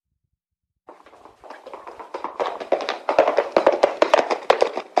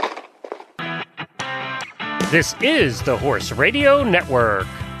This is the Horse Radio Network.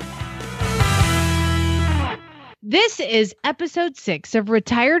 This is episode 6 of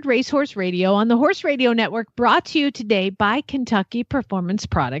Retired Racehorse Radio on the Horse Radio Network, brought to you today by Kentucky Performance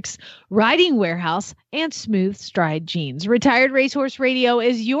Products, Riding Warehouse, and Smooth Stride Jeans. Retired Racehorse Radio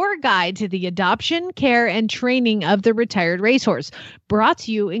is your guide to the adoption, care, and training of the retired racehorse, brought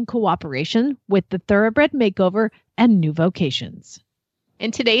to you in cooperation with the Thoroughbred Makeover and New Vocations. In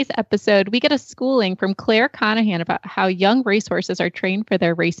today's episode, we get a schooling from Claire Conahan about how young racehorses are trained for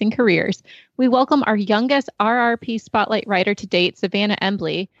their racing careers. We welcome our youngest RRP Spotlight rider to date, Savannah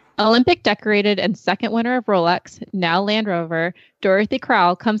Embley. Olympic decorated and second winner of Rolex, now Land Rover, Dorothy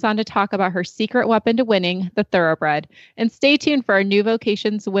Crowell comes on to talk about her secret weapon to winning, the Thoroughbred. And stay tuned for our New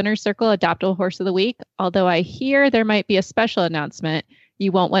Vocations Winner's Circle Adoptable Horse of the Week, although I hear there might be a special announcement.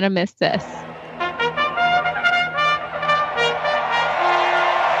 You won't want to miss this.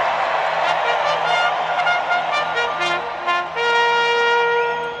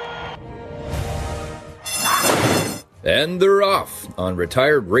 And they're off on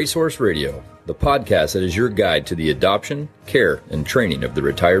Retired Racehorse Radio, the podcast that is your guide to the adoption, care, and training of the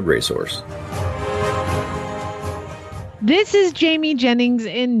retired racehorse. This is Jamie Jennings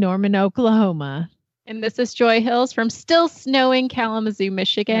in Norman, Oklahoma. And this is Joy Hills from still snowing Kalamazoo,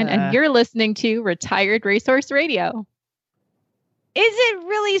 Michigan. And you're listening to Retired Racehorse Radio. Is it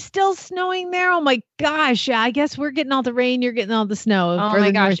really still snowing there? Oh my gosh. Yeah, I guess we're getting all the rain. You're getting all the snow. Oh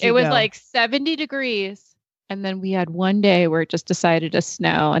my gosh. It was like 70 degrees. And then we had one day where it just decided to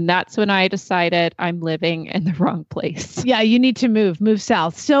snow. And that's when I decided I'm living in the wrong place. Yeah, you need to move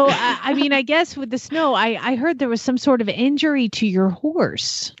south. So, I mean, I guess with the snow, I heard there was some sort of injury to your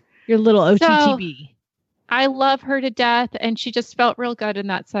horse, your little OTTB. So, I love her to death. And she just felt real good in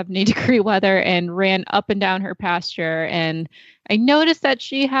that 70-degree weather and ran up and down her pasture. And I noticed that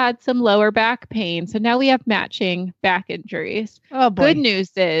she had some lower back pain. So now we have matching back injuries. Oh, boy. Good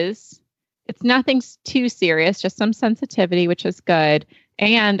news is, it's nothing too serious, just some sensitivity, which is good.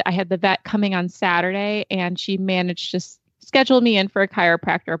 And I had the vet coming on Saturday, and she managed to schedule me in for a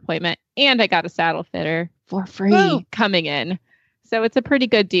chiropractor appointment. And I got a saddle fitter for free coming in. So it's a pretty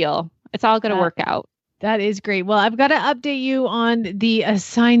good deal. It's all going to work out. That is great. Well, I've got to update you on the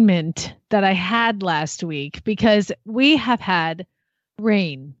assignment that I had last week, because we have had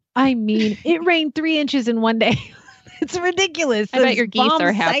rain. I mean, it rained 3 inches in one day. It's ridiculous. I bet your geese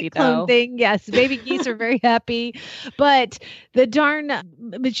are happy, though. Yes, baby geese are very happy. But the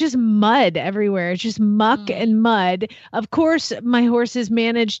it's just mud everywhere. It's just muck and mud. Of course, my horses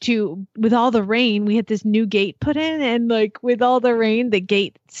managed to, with all the rain, we had this new gate put in. And like with all the rain, the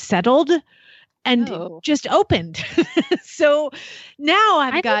gate settled and just opened. So now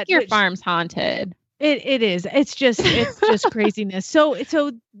I think your farm's haunted. It is. It's just craziness. So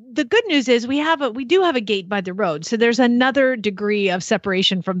the good news is we do have a gate by the road. So there's another degree of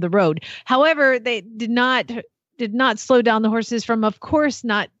separation from the road. However, they did not slow down the horses from, of course,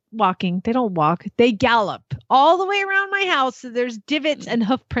 not walking. They don't walk. They gallop all the way around my house. So there's divots and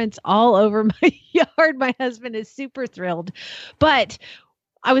hoof prints all over my yard. My husband is super thrilled. But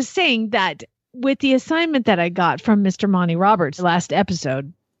I was saying that with the assignment that I got from Mr. Monty Roberts last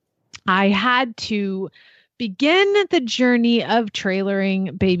episode, I had to begin the journey of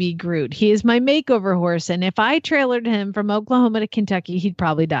trailering baby Groot. He is my makeover horse. And if I trailered him from Oklahoma to Kentucky, he'd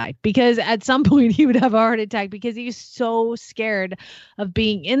probably die, because at some point he would have a heart attack, because he's so scared of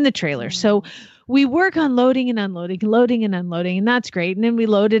being in the trailer. So we work on loading and unloading, and that's great. And then we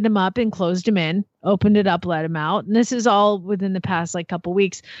loaded him up and closed him in, opened it up, let him out. And this is all within the past couple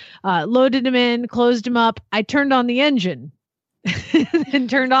weeks. Loaded him in, closed him up. I turned on the engine. And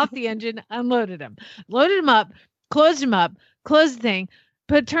turned off the engine, unloaded him, loaded him up, closed the thing,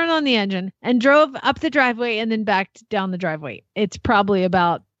 turned on the engine, and drove up the driveway and then back down the driveway. It's probably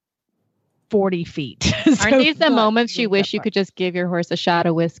about 40 feet. Aren't these the moments you wish you could just give your horse a shot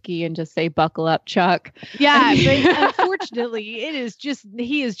of whiskey and just say, buckle up, Chuck? Yeah, but unfortunately,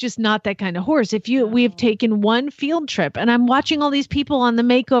 he is just not that kind of horse. We have taken one field trip, and I'm watching all these people on the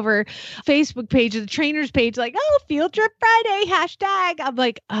makeover Facebook page, the trainers page, like, oh, field trip Friday, hashtag. I'm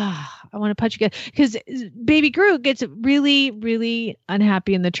like, I want to punch you, because baby Groot gets really, really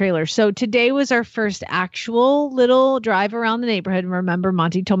unhappy in the trailer. So today was our first actual little drive around the neighborhood. And remember,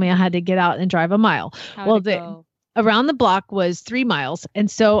 Monty told me I had to get out and drive a mile. Around the block was 3 miles. And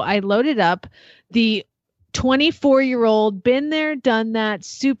so I loaded up the 24-year-old, been there, done that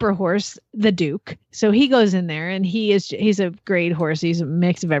super horse, the Duke. So he goes in there, and he's a great horse. He's a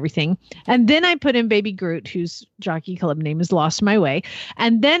mix of everything. And then I put in baby Groot, whose jockey club name is Lost My Way.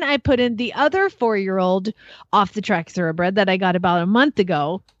 And then I put in the other 4-year-old off the track thoroughbred that I got about a month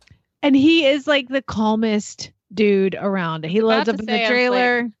ago. And he is like the calmest dude around. He loads up in the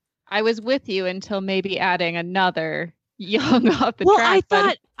trailer. I was with you until maybe adding another young off the well, track.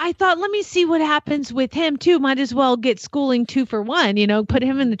 I thought, let me see what happens with him too. Might as well get schooling 2 for 1, put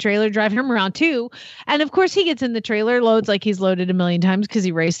him in the trailer, drive him around too. And of course he gets in the trailer, loads like he's loaded 1,000,000 times because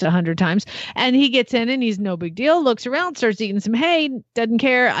he raced 100 times. And he gets in and he's no big deal, looks around, starts eating some hay, doesn't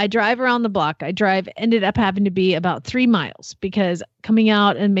care. I drive around the block. Ended up having to be about 3 miles because coming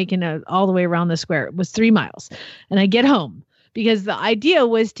out and making it all the way around the square was 3 miles. And I get home. Because the idea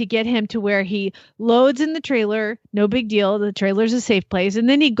was to get him to where he loads in the trailer, no big deal. The trailer's a safe place. And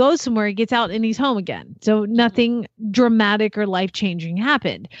then he goes somewhere, he gets out and he's home again. So nothing dramatic or life-changing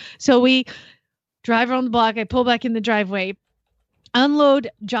happened. So we drive around the block. I pull back in the driveway, unload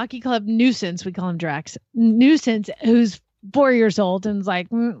Jockey Club Nuisance. We call him Drax. Nuisance, who's 4 years old and is like,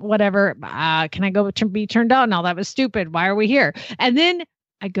 whatever. Can I go be turned out? No, that was stupid. Why are we here? And then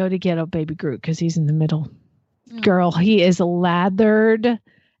I go to get Baby Groot because he's in the middle. Girl, he is lathered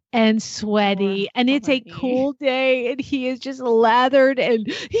and sweaty, and it's a cool day, and he is just lathered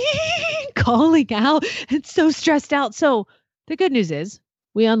and calling out and so stressed out. So the good news is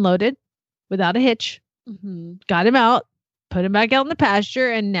we unloaded without a hitch, got him out, put him back out in the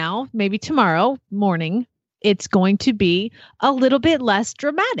pasture, and now maybe tomorrow morning it's going to be a little bit less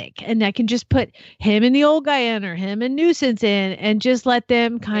dramatic, and I can just put him and the old guy in or him and Nuisance in and just let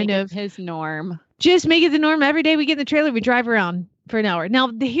them kind of his norm. Just make it the norm. Every day we get in the trailer, we drive around for an hour. Now,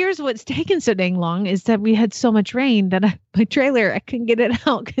 here's what's taken so dang long is that we had so much rain that my trailer, I couldn't get it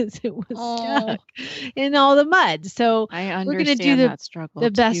out because it was stuck in all the mud. So we're going to do the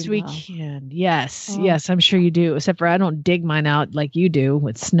best we can. Yes. Yes, I'm sure you do. Except for I don't dig mine out like you do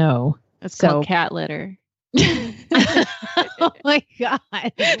with snow. It's called cat litter. Oh my God.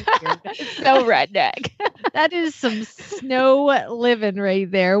 So redneck. That is some snow living right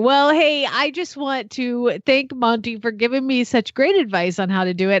there. Well, hey, I just want to thank Monty for giving me such great advice on how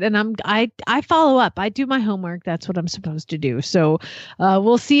to do it. And I follow up. I do my homework. That's what I'm supposed to do. So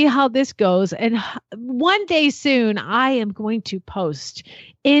we'll see how this goes. And one day soon, I am going to post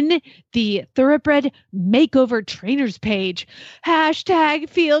in the Thoroughbred Makeover Trainers page,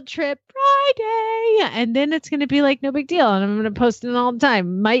 #Field Trip Friday. And then it's going to be like no big deal. And I'm going to post it all the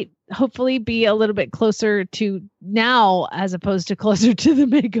time. Might hopefully be a little bit closer to now as opposed to closer to the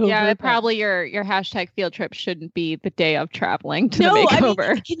makeover. Yeah, probably your #field trip shouldn't be the day of traveling to the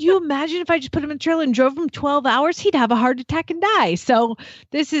makeover. I mean, can you imagine if I just put him in a trailer and drove him 12 hours? He'd have a heart attack and die. So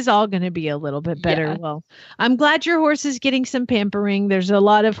this is all going to be a little bit better. Yeah. Well, I'm glad your horse is getting some pampering. There's a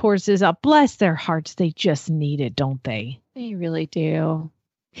lot of horses up. Bless their hearts. They just need it, don't they? They really do.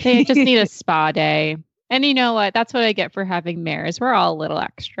 They just need a spa day. And you know what? That's what I get for having mares. We're all a little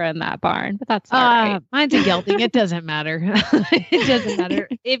extra in that barn, but that's all right. Mine's a gelding. It doesn't matter. It doesn't matter.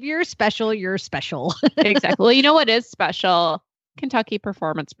 If you're special, you're special. Exactly. Well, you know what is special? Kentucky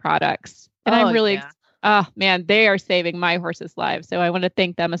Performance Products. And I'm really, man, they are saving my horses' lives. So I want to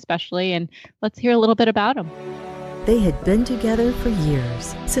thank them especially. And let's hear a little bit about them. They had been together for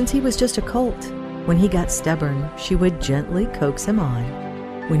years, since he was just a colt. When he got stubborn, she would gently coax him on.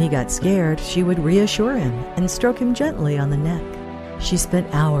 When he got scared, she would reassure him and stroke him gently on the neck. She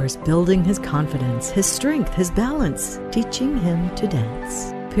spent hours building his confidence, his strength, his balance, teaching him to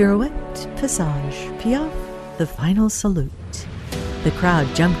dance. Pirouette, passage, piaffe, the final salute. The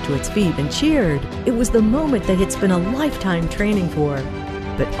crowd jumped to its feet and cheered. It was the moment they had spent a lifetime training for.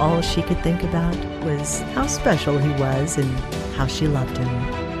 But all she could think about was how special he was and how she loved him.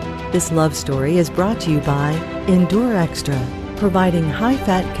 This love story is brought to you by Endure Extra, providing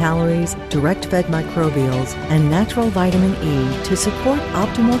high-fat calories, direct-fed microbials, and natural vitamin E to support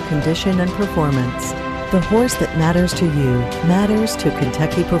optimal condition and performance. The horse that matters to you matters to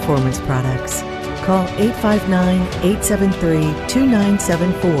Kentucky Performance Products. Call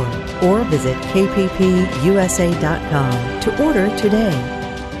 859-873-2974 or visit kppusa.com to order today.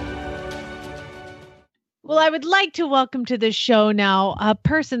 Well, I would like to welcome to the show now a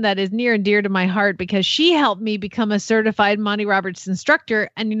person that is near and dear to my heart because she helped me become a certified Monty Roberts instructor.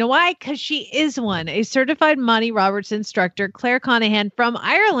 And you know why? Because she is one, a certified Monty Roberts instructor, Claire Conahan from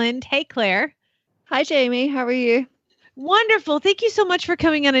Ireland. Hey, Claire. Hi, Jamie. How are you? Wonderful. Thank you so much for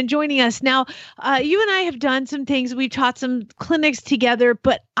coming on and joining us. Now, you and I have done some things. We've taught some clinics together,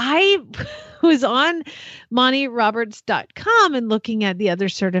 but I was on MontyRoberts.com and looking at the other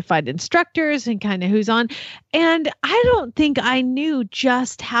certified instructors and kind of who's on. And I don't think I knew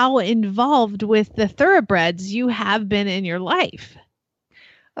just how involved with the thoroughbreds you have been in your life.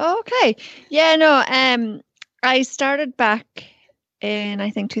 Okay. Yeah, no, I started back in, I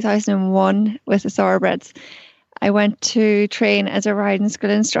think, 2001 with the thoroughbreds. I went to train as a riding school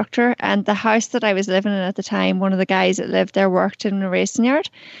instructor, and the house that I was living in at the time, one of the guys that lived there worked in a racing yard.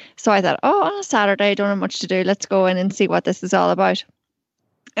 So I thought, oh, on a Saturday, I don't have much to do. Let's go in and see what this is all about.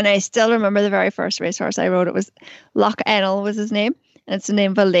 And I still remember the very first racehorse I rode. It was Loch Ennel was his name, and it's the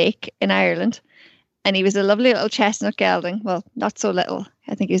name of a lake in Ireland. And he was a lovely little chestnut gelding. Well, not so little.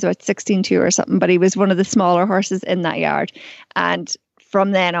 I think he was about 16.2 or something, but he was one of the smaller horses in that yard. And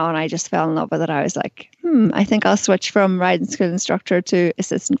from then on, I just fell in love with it. I was like, I think I'll switch from riding school instructor to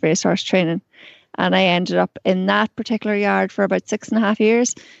assistant racehorse training. And I ended up in that particular yard for about 6.5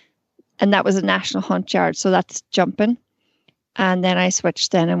 years. And that was a national hunt yard. So that's jumping. And then I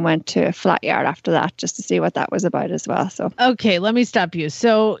switched then and went to a flat yard after that just to see what that was about as well. So okay, let me stop you.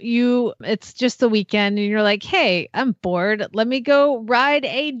 So it's just the weekend and you're like, hey, I'm bored. Let me go ride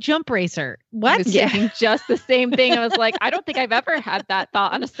a jump racer. What? I was thinking just the same thing. I was like, I don't think I've ever had that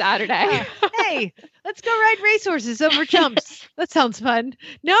thought on a Saturday. Hey, let's go ride racehorses over jumps. That sounds fun.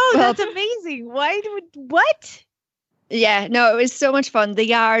 No, that's amazing. What? Yeah, no, it was so much fun. The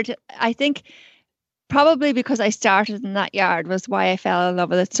yard, I think, probably because I started in that yard was why I fell in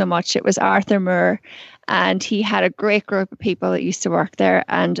love with it so much. It was Arthur Moore, and he had a great group of people that used to work there.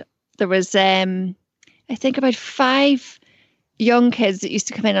 And there was, I think, about 5 young kids that used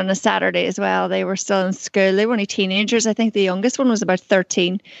to come in on a Saturday as well. They were still in school. They were only teenagers. I think the youngest one was about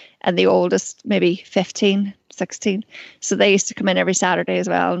 13 and the oldest maybe 15, 16. So they used to come in every Saturday as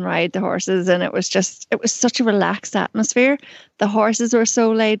well and ride the horses. And it was such a relaxed atmosphere. The horses were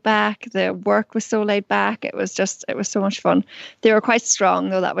so laid back. The work was so laid back. It was so much fun. They were quite strong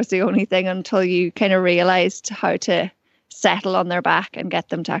though. That was the only thing until you kind of realized how to settle on their back and get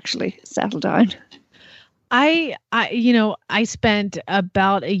them to actually settle down. I spent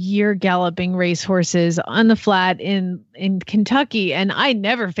about a year galloping racehorses on the flat in Kentucky, and I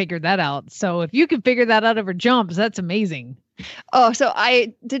never figured that out. So if you can figure that out over jumps, that's amazing. Oh, so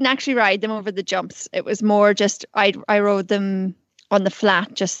I didn't actually ride them over the jumps. It was more just I rode them on the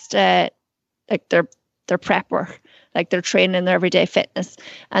flat, just like their prep work, like their training, their everyday fitness,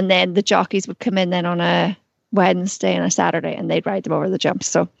 and then the jockeys would come in then on a Wednesday and a Saturday, and they'd ride them over the jumps.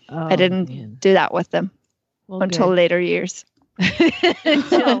 So I didn't do that with them. Well, until later years.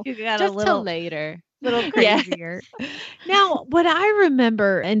 Until you got just a little later. Little crazier. Yeah. Now, what I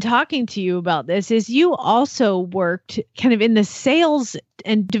remember and talking to you about this is you also worked kind of in the sales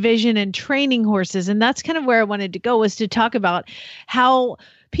and division and training horses. And that's kind of where I wanted to go, was to talk about how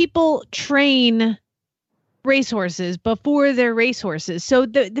people train racehorses before they're racehorses. So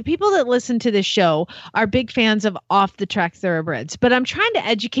the people that listen to this show are big fans of off the track thoroughbreds, but I'm trying to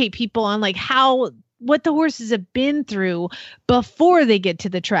educate people on like what the horses have been through before they get to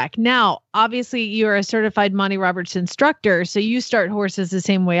the track. Now, obviously, you're a certified Monty Roberts instructor, so you start horses the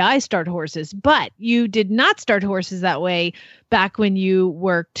same way I start horses, but you did not start horses that way back when you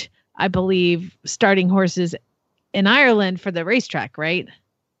worked, I believe, starting horses in Ireland for the racetrack, right?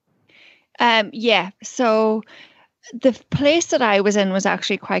 Yeah. So the place that I was in was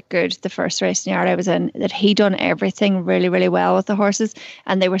actually quite good. The first racing yard I was in, that he done everything really, really well with the horses,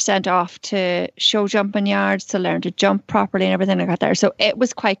 and they were sent off to show jumping yards to learn to jump properly and everything like that there. So it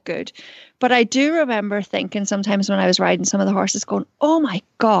was quite good. But I do remember thinking sometimes when I was riding some of the horses going, oh my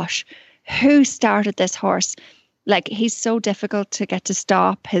gosh, who started this horse? Like, he's so difficult to get to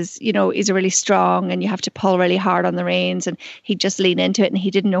stop. He's really strong and you have to pull really hard on the reins, and he'd just lean into it and he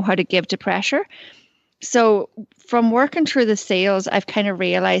didn't know how to give to pressure. So from working through the sales, I've kind of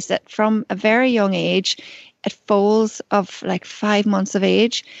realized that from a very young age, at foals of like 5 months of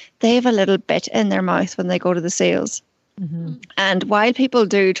age, they have a little bit in their mouth when they go to the sales. Mm-hmm. And while people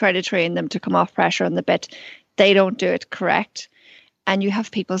do try to train them to come off pressure on the bit, they don't do it correct. And you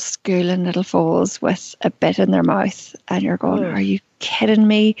have people schooling little foals with a bit in their mouth, and you're going, are you kidding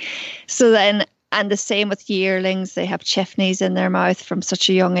me? So then, and the same with yearlings, they have chiffneys in their mouth from such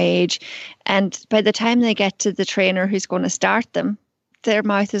a young age. And by the time they get to the trainer who's going to start them, their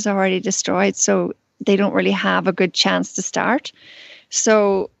mouth is already destroyed. So they don't really have a good chance to start.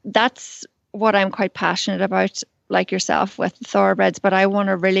 So that's what I'm quite passionate about, like yourself, with thoroughbreds. But I want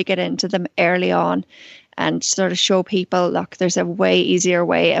to really get into them early on and sort of show people, look, there's a way easier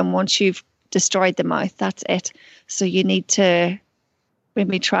way. And once you've destroyed the mouth, that's it. So you need to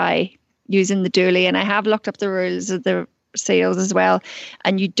maybe try using the dually. And I have looked up the rules of the sales as well.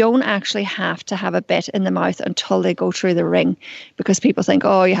 And you don't actually have to have a bit in the mouth until they go through the ring, because people think,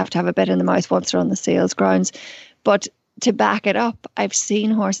 oh, you have to have a bit in the mouth once they're on the sales grounds. But to back it up, I've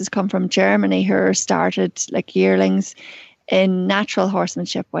seen horses come from Germany who are started like yearlings in natural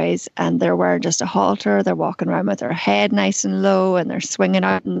horsemanship ways, and they're wearing just a halter. They're walking around with their head nice and low, and they're swinging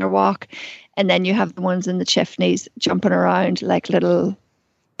out in their walk. And then you have the ones in the chiffonies jumping around like little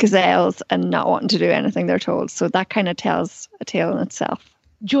gazelles and not wanting to do anything they're told. So that kind of tells a tale in itself.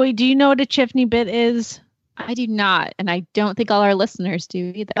 Joy, do you know what a chiffony bit is? I do not, and I don't think all our listeners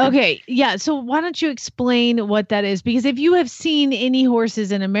do either. Okay, yeah. So why don't you explain what that is? Because if you have seen any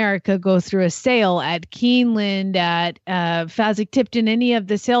horses in America go through a sale at Keeneland, at Fasig-Tipton, any of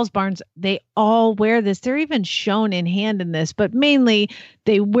the sales barns, they all wear this. They're even shown in hand in this, but mainly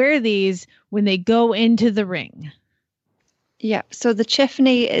they wear these when they go into the ring. Yeah. So the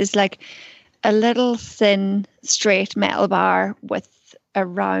chiffony is like a little thin, straight metal bar with a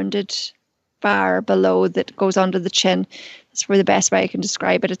rounded bar below that goes under the chin. That's probably the best way I can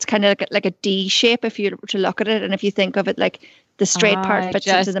describe it. It's kind of like a D shape if you were to look at it, and if you think of it like the straight part fits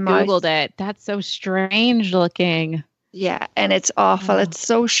into the mouth. I just Googled it. That's so strange looking. Yeah, and it's awful. It's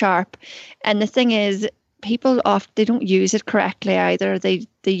so sharp. And the thing is, people often, they don't use it correctly either. They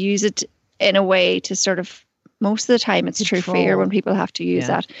use it in a way to sort of, most of the time it's true fear when people have to use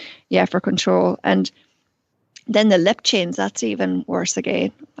that. Yeah, for control. And then the lip chains, that's even worse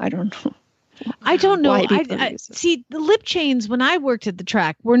again. I don't know. I don't know. I see, the lip chains when I worked at the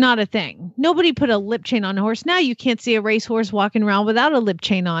track were not a thing. Nobody put a lip chain on a horse. Now you can't see a racehorse walking around without a lip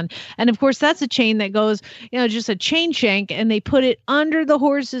chain on. And of course, that's a chain that goes, just a chain shank, and they put it under the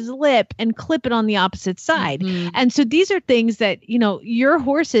horse's lip and clip it on the opposite side. Mm-hmm. And so these are things that, your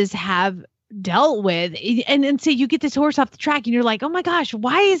horses have dealt with, and so you get this horse off the track and you're like, oh my gosh,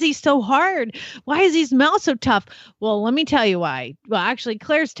 why is he so hard? Why is his mouth so tough? Well, let me tell you why. Well, actually,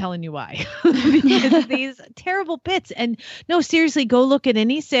 Claire's telling you why. Because these terrible pits. And no, seriously, go look at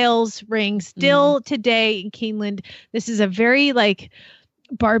any sales ring still today in Keeneland. This is a very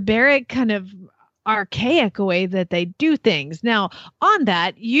barbaric kind of archaic way that they do things. Now, on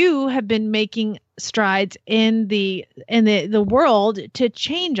that, you have been making strides in the world to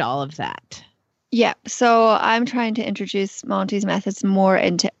change all of that. Yeah, so I'm trying to introduce Monty's methods more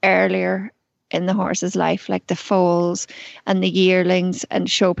into earlier in the horse's life, like the foals and the yearlings, and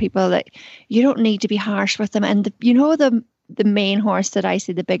show people that you don't need to be harsh with them. And the main horse that I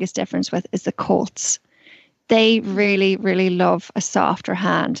see the biggest difference with is the colts. They really, really love a softer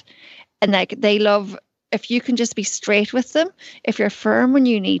hand. And they love, if you can just be straight with them, if you're firm when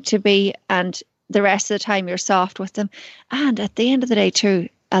you need to be, and the rest of the time you're soft with them. And at the end of the day too,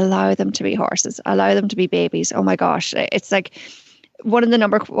 allow them to be horses, allow them to be babies. Oh my gosh. It's like one of the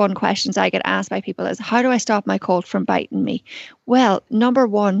number one questions I get asked by people is, how do I stop my colt from biting me? Well, number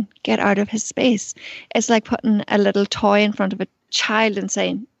one, get out of his space. It's like putting a little toy in front of a child and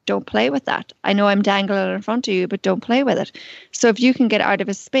saying, don't play with that. I know I'm dangling in front of you, but don't play with it. So if you can get out of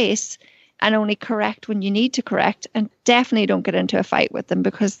his space and only correct when you need to correct, and definitely don't get into a fight with them,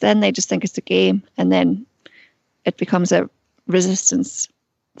 because then they just think it's a game, and then it becomes a resistance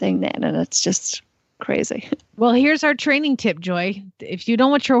thing then, and it's just crazy. Well, here's our training tip, Joy. If you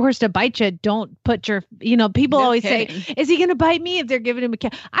don't want your horse to bite you, don't put your, people always say, is he going to bite me if they're giving him a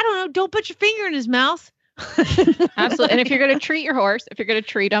cat? I don't know. Don't put your finger in his mouth. Absolutely. And if you're going to treat your horse, if you're going to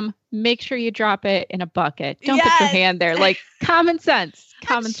treat him, make sure you drop it in a bucket. Don't put your hand there. Like common sense.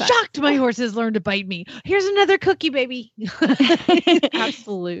 I'm shocked my horses learned to bite me. Here's another cookie, baby.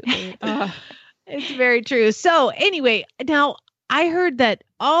 Absolutely. It's very true. So anyway, now I heard that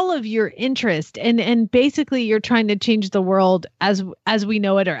all of your interest and basically you're trying to change the world as we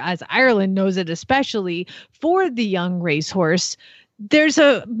know it, or as Ireland knows it, especially for the young racehorse. There's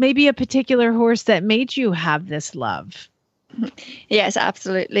maybe a particular horse that made you have this love. Yes,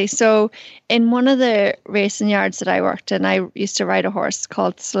 absolutely. So in one of the racing yards that I worked in, I used to ride a horse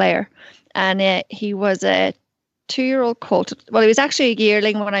called Slayer, and he was a 2-year-old colt. Well, he was actually a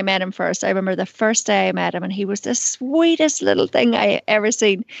yearling when I met him first. I remember the first day I met him, and he was the sweetest little thing I ever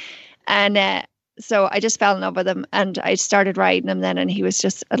seen. And so I just fell in love with him, and I started riding him then, and he was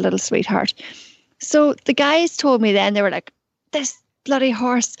just a little sweetheart. So the guys told me then, they were like, this bloody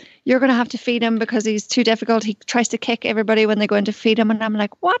horse, you're going to have to feed him because he's too difficult. He tries to kick everybody when they go in to feed him. And I'm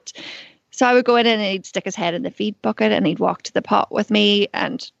like, what? So I would go in and he'd stick his head in the feed bucket and he'd walk to the pot with me,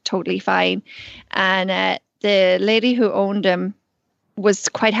 and totally fine. And the lady who owned him was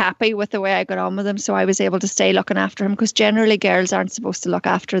quite happy with the way I got on with him. So I was able to stay looking after him, because generally girls aren't supposed to look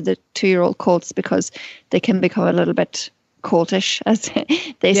after the 2-year-old colts because they can become a little bit coltish, as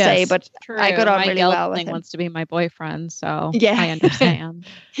they say, but true. I got on my really well with him. Wants to be my boyfriend, so yeah. I understand.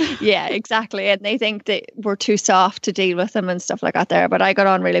 Yeah, exactly. And they think that we're too soft to deal with him and stuff like that there, but I got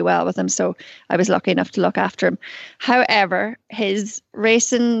on really well with him, so I was lucky enough to look after him. However, his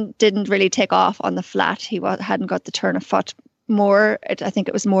racing didn't really take off on the flat. He hadn't got the turn of foot. I think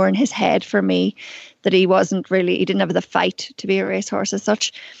it was more in his head for me that he didn't have the fight to be a racehorse as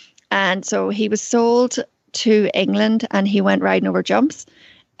such. And so he was sold to England and he went riding over jumps.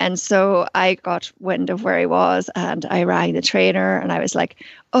 And so I got wind of where he was and I rang the trainer and I was like,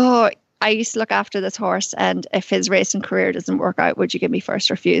 oh, I used to look after this horse, and if his racing career doesn't work out, would you give me first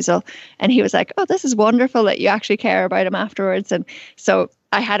refusal? And he was like, oh, this is wonderful that you actually care about him afterwards. And so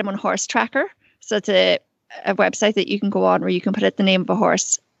I had him on Horse Tracker. So it's a website that you can go on where you can put in the name of a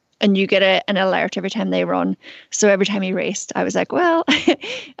horse and you get an alert every time they run. So every time he raced, I was like, well,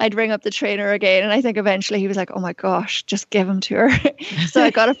 I'd ring up the trainer again. And I think eventually he was like, oh my gosh, just give him to her. So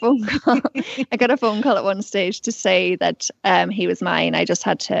I got a phone call. I got a phone call at one stage to say that he was mine. I just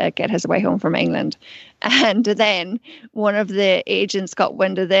had to get his way home from England. And then one of the agents got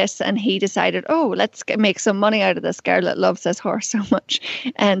wind of this and he decided, oh, let's make some money out of this girl that loves this horse so much.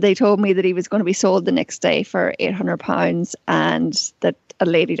 And they told me that he was going to be sold the next day for £800 and that a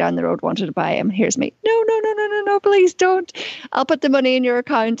lady down the road wanted to buy him. Here's me. No, please don't. I'll put the money in your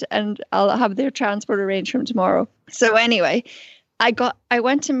account and I'll have their transport arranged from tomorrow. So anyway, I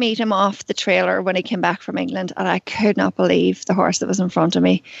went to meet him off the trailer when he came back from England, and I could not believe the horse that was in front of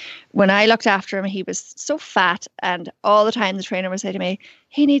me. When I looked after him, he was so fat, and all the time the trainer would say to me,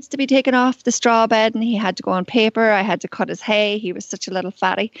 he needs to be taken off the straw bed and he had to go on paper. I had to cut his hay. He was such a little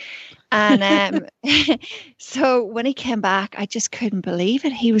fatty. And so when he came back, I just couldn't believe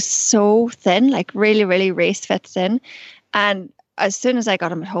it. He was so thin, like really, really race fit thin. And as soon as I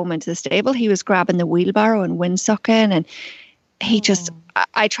got him at home into the stable, he was grabbing the wheelbarrow and windsucking, and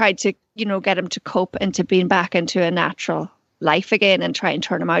I tried to, get him to cope into being back into a natural life again and try and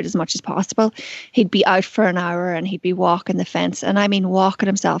turn him out as much as possible. He'd be out for an hour and he'd be walking the fence, and I mean walking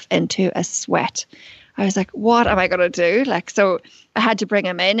himself into a sweat. I was like, what am I going to do? So I had to bring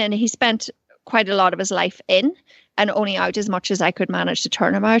him in, and he spent quite a lot of his life in and only out as much as I could manage to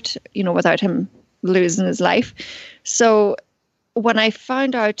turn him out, without him losing his life. So when I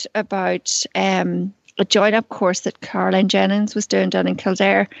found out about a join-up course that Caroline Jennings was doing down in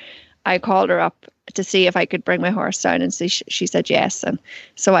Kildare, I called her up to see if I could bring my horse down, and she said yes. And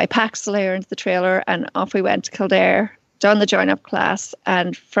so I packed Solaire into the trailer and off we went to Kildare, done the join-up class.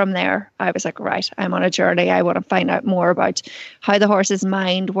 And from there, I was like, right, I'm on a journey. I want to find out more about how the horse's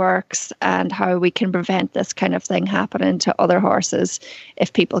mind works and how we can prevent this kind of thing happening to other horses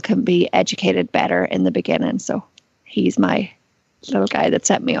if people can be educated better in the beginning. So he's my little guy that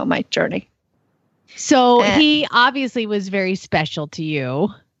sent me on my journey. So he obviously was very special to you.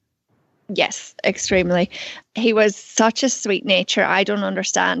 Yes, extremely. He was such a sweet nature. I don't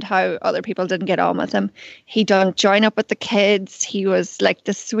understand how other people didn't get on with him. He done join up with the kids. He was like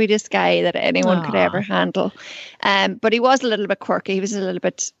the sweetest guy that anyone could ever handle. But he was a little bit quirky. He was a little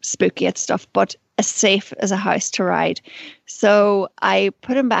bit spooky at stuff, but as safe as a house to ride. So I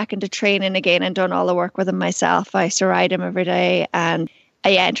put him back into training again and done all the work with him myself. I used to ride him every day, and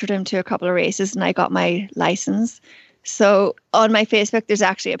I entered him to a couple of races and I got my license. So on my Facebook, there's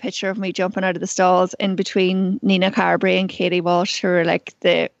actually a picture of me jumping out of the stalls in between Nina Carberry and Katie Walsh, who were like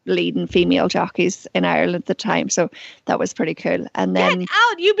the leading female jockeys in Ireland at the time. So that was pretty cool. And then get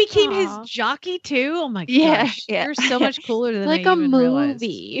out! You became his jockey too. Oh my gosh, yeah. You're so much cooler than like I a even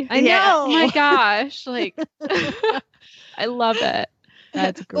movie. Realized. I know. Oh my gosh, like I love it.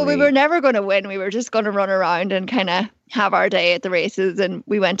 That's great. Well, we were never going to win. We were just going to run around and kind of have our day at the races. And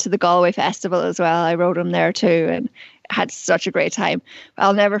we went to the Galway Festival as well. I rode him there too and had such a great time.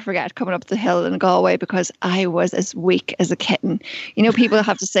 I'll never forget coming up the hill in Galway because I was as weak as a kitten. People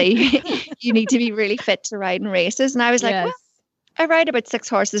have to say you need to be really fit to ride in races. And I was like, well, I ride about 6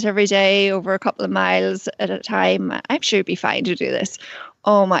 horses every day over a couple of miles at a time. I'm sure it'd be fine to do this.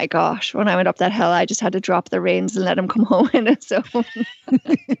 Oh my gosh. When I went up that hill, I just had to drop the reins and let him come home in his own.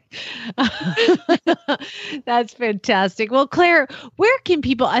 That's fantastic. Well, Claire, where can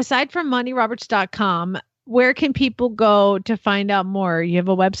people, aside from MontyRoberts.com, where can people go to find out more? You have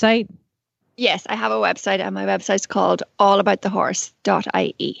a website? Yes, I have a website, and my website's called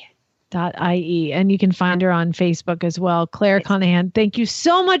allaboutthehorse.ie. .ie, and you can find her on Facebook as well. Claire Conahan, thank you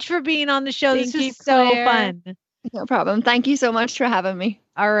so much for being on the show. This was so fun. No problem. Thank you so much for having me.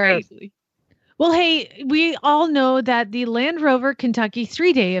 All right. Well, hey, we all know that the Land Rover Kentucky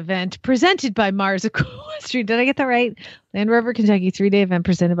 3-day event presented by Mars Equestrian, did I get that right? Land Rover Kentucky 3-day event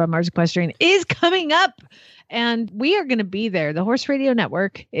presented by Mars Equestrian is coming up. And we are going to be there. The Horse Radio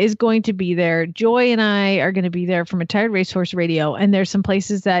Network is going to be there. Joy and I are going to be there from Retired Racehorse Radio. And there's some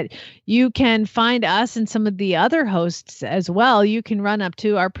places that you can find us and some of the other hosts as well. You can run up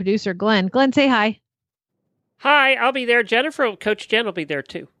to our producer, Glenn. Glenn, say hi. Hi, I'll be there. Jennifer, Coach Jen will be there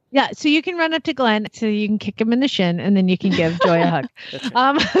too. Yeah, so you can run up to Glenn, so you can kick him in the shin, and then you can give Joy a hug.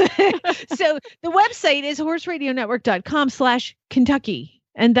 So the website is horseradionetwork.com/Kentucky.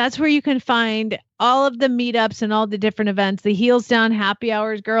 And that's where you can find all of the meetups and all the different events. The Heels Down Happy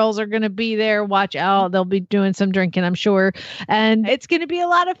Hours girls are going to be there. Watch out. They'll be doing some drinking, I'm sure. And it's going to be a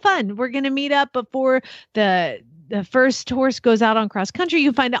lot of fun. We're going to meet up before the first horse goes out on cross country.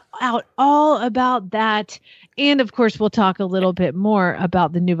 You find out all about that. And of course, we'll talk a little bit more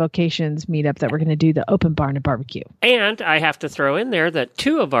about the New Vocations meetup that we're going to do, the Open Barn and Barbecue. And I have to throw in there that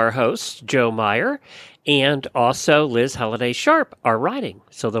two of our hosts, Joe Meyer and also Liz Halliday Sharp, are riding.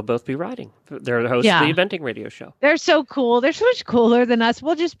 So they'll both be riding. They're the hosts of the Eventing Radio Show. They're so cool. They're so much cooler than us.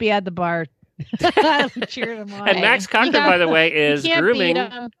 We'll just be at the bar. Cheering them on. And Max Cochran, by the way, is grooming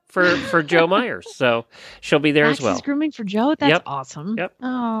for Joe Myers. So she'll be there as well. Max is grooming for Joe? That's awesome. Yep.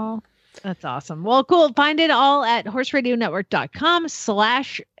 Oh, that's awesome. Well, cool. Find it all at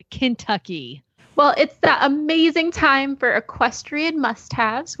horseradionetwork.com/Kentucky. Well, it's that amazing time for equestrian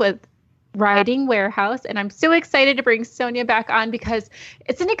must-haves with Riding Warehouse. And I'm so excited to bring Sonia back on because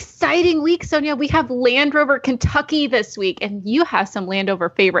it's an exciting week, Sonia. We have Land Rover Kentucky this week, and you have some Land Rover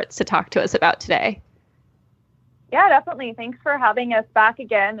favorites to talk to us about today. Yeah, definitely. Thanks for having us back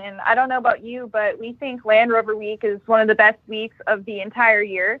again. And I don't know about you, but we think Land Rover Week is one of the best weeks of the entire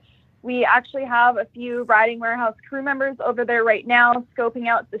year. We actually have a few Riding Warehouse crew members over there right now scoping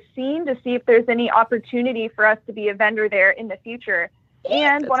out the scene to see if there's any opportunity for us to be a vendor there in the future.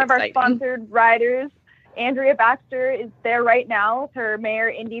 And one of our sponsored riders, Andrea Baxter, is there right now with her Mare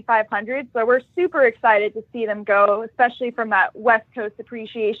Indy 500. So we're super excited to see them go, especially from that West Coast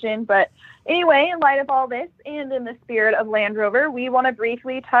appreciation. But anyway, in light of all this and in the spirit of Land Rover, we want to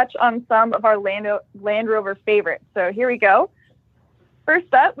briefly touch on some of our Land Rover favorites. So here we go.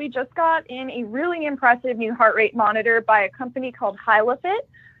 First up, we just got in a really impressive new heart rate monitor by a company called Hylofit.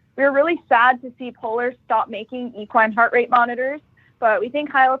 We were really sad to see Polar stop making equine heart rate monitors, but we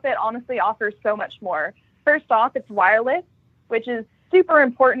think Hylofit honestly offers so much more. First off, it's wireless, which is super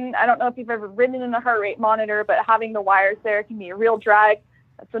important. I don't know if you've ever ridden in a heart rate monitor, but having the wires there can be a real drag.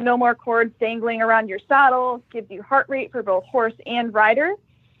 So no more cords dangling around your saddle. Gives you heart rate for both horse and rider.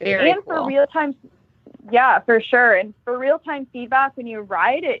 Very and cool. For real-time, yeah, for sure. And for real-time feedback when you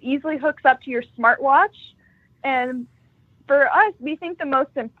ride, it easily hooks up to your smartwatch. And for us, we think the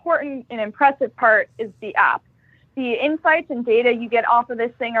most important and impressive part is the app. The insights and data you get off of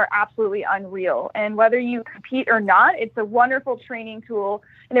this thing are absolutely unreal. And whether you compete or not, it's a wonderful training tool.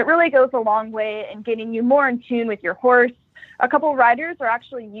 And it really goes a long way in getting you more in tune with your horse. A couple riders are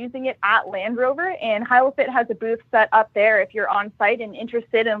actually using it at Land Rover, and Hylofit has a booth set up there if you're on site and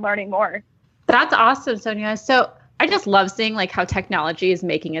interested in learning more. That's awesome, Sonia. So I just love seeing like how technology is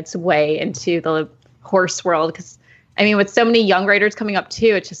making its way into the horse world. Because I mean, with so many young riders coming up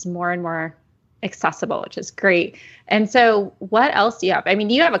too, it's just more and more accessible, which is great. And so what else do you have? I mean,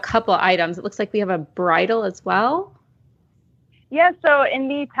 you have a couple items. It looks like we have a bridle as well. Yeah, so in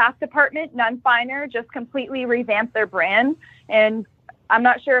the tack department, None Finer just completely revamped their brand. And I'm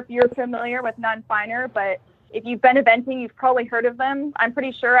not sure if you're familiar with None Finer, but if you've been eventing, you've probably heard of them. I'm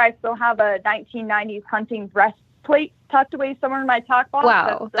pretty sure I still have a 1990s hunting breastplate tucked away somewhere in my tack box.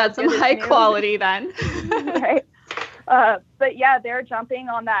 Wow, that's some high quality then. Right. But yeah, they're jumping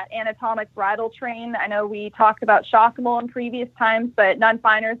on that anatomic bridle train. I know we talked about Shockamole in previous times, but None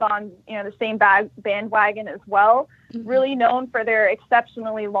Finer's on the same bandwagon as well. Mm-hmm. Really known for their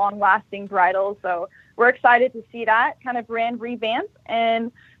exceptionally long-lasting bridles. So we're excited to see that kind of brand revamp.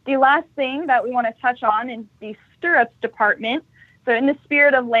 And the last thing that we want to touch on is the stirrups department. So in the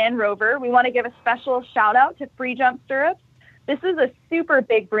spirit of Land Rover, we want to give a special shout out to Free Jump Stirrups. This is a super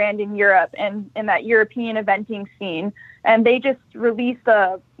big brand in Europe and in that European eventing scene. And they just released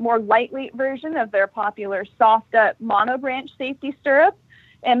a more lightweight version of their popular soft monobranch safety stirrup.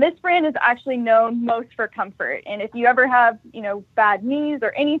 And this brand is actually known most for comfort. And if you ever have, bad knees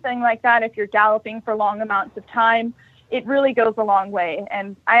or anything like that, if you're galloping for long amounts of time, it really goes a long way.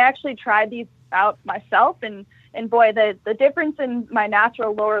 And I actually tried these out myself. And boy, the difference in my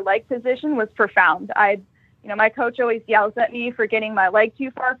natural lower leg position was profound. My coach always yells at me for getting my leg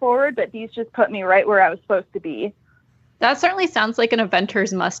too far forward, but these just put me right where I was supposed to be. That certainly sounds like an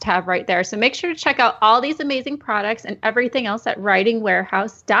eventer's must-have right there. So make sure to check out all these amazing products and everything else at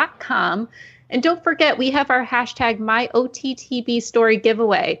ridingwarehouse.com. And don't forget, we have our hashtag MyOTTB Story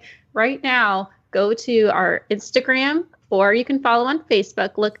giveaway. Right now, go to our Instagram, or you can follow on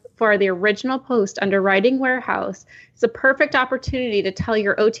Facebook. Look for the original post under Riding Warehouse. It's a perfect opportunity to tell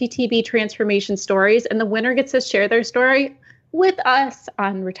your OTTB transformation stories, and the winner gets to share their story with us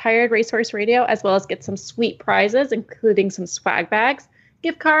on Retired Racehorse Radio, as well as get some sweet prizes, including some swag bags,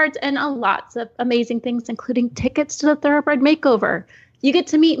 gift cards, and lots of amazing things, including tickets to the Thoroughbred Makeover. You get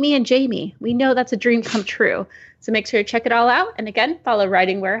to meet me and Jamie. We know that's a dream come true. So make sure to check it all out. And again, follow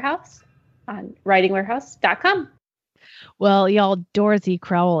Riding Warehouse on ridingwarehouse.com. Well, y'all, Dorothy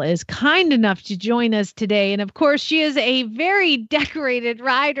Crowell is kind enough to join us today. And of course, she is a very decorated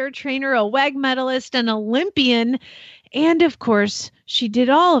rider, trainer, a WEG medalist, an Olympian. And of course, she did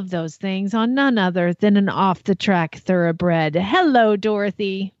all of those things on none other than an off-the-track thoroughbred. Hello,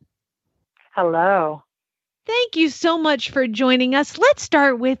 Dorothy. Hello. Thank you so much for joining us. Let's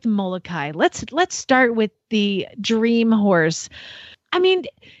start with Molokai. Let's start with the dream horse. I mean,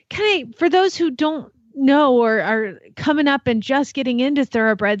 for those who don't know or are coming up and just getting into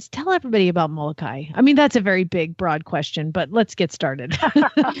thoroughbreds, tell everybody about Molokai. I mean, that's a very big, broad question, but let's get started.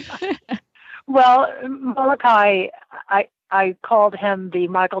 Well, Molokai, I called him the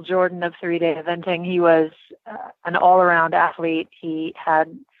Michael Jordan of 3-day eventing. He was an all-around athlete. He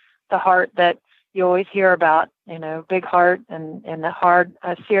had the heart that you always hear about, big heart and a hard,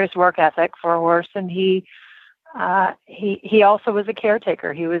 serious work ethic for a horse. And he also was a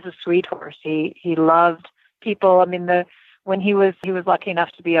caretaker. He was a sweet horse. He loved people. I mean, when he was lucky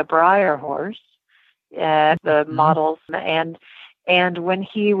enough to be a Breyer horse, the models, and when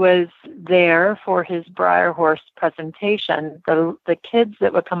he was there for his Breyer horse presentation, the kids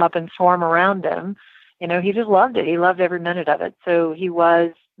that would come up and swarm around him, he just loved it. He loved every minute of it. So he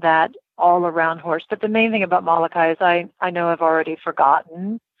was that all-around horse. But the main thing about Molokai is I know I've already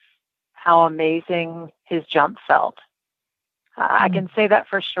forgotten how amazing his jump felt. I can say that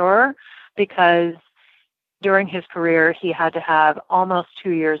for sure because during his career, he had to have almost 2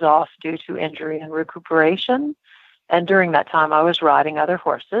 years off due to injury and recuperation. And during that time, I was riding other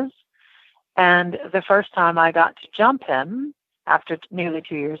horses. And the first time I got to jump him after nearly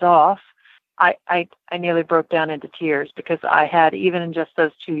 2 years off, I nearly broke down into tears because I had, even in just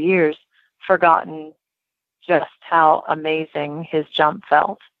those 2 years, forgotten just how amazing his jump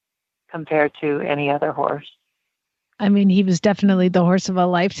felt compared to any other horse. I mean, he was definitely the horse of a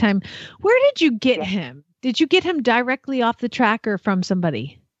lifetime. Where did you get him? Did you get him directly off the track or from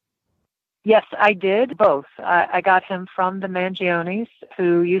somebody? Yes, I did both. I got him from the Mangionis,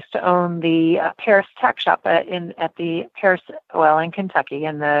 who used to own the Paris Tack Shop in Kentucky,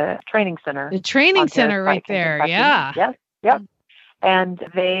 in the training center. The training center right there, Kentucky. Yeah. Yes, yep. And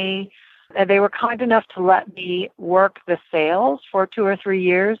they were kind enough to let me work the sales for 2 or 3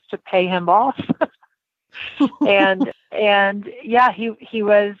 years to pay him off. and yeah, he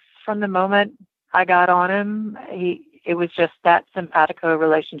was, from the moment I got on him, it was just that simpatico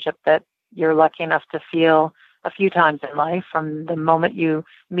relationship that you're lucky enough to feel a few times in life. From the moment you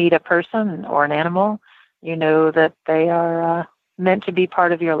meet a person or an animal, you know that they are meant to be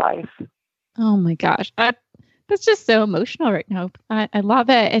part of your life. Oh my gosh. That's just so emotional right now. I love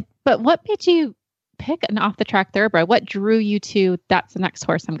it. But what made you pick an off-the-track thoroughbred? What drew you to, that's the next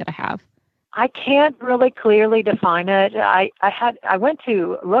horse I'm going to have? I can't really clearly define it. I went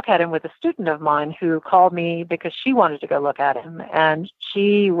to look at him with a student of mine who called me because she wanted to go look at him, and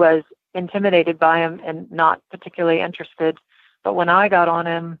she was intimidated by him and not particularly interested. But when I got on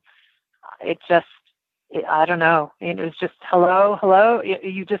him, I don't know. It was just hello.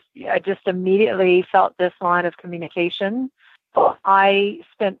 I just immediately felt this line of communication. I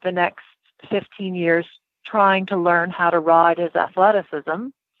spent the next 15 years trying to learn how to ride his athleticism,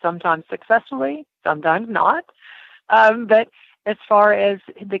 sometimes successfully, sometimes not. But as far as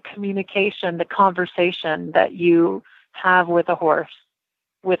the communication, the conversation that you have with a horse,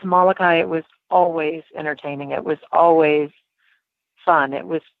 with Molokai, it was always entertaining. It was always fun. It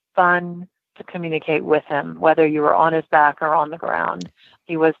was fun to communicate with him, whether you were on his back or on the ground.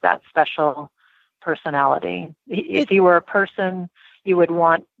 He was that special personality. If he were a person, you would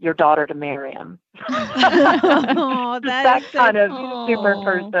want your daughter to marry him. that kind of super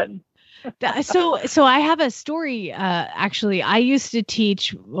person. So I have a story. Actually, I used to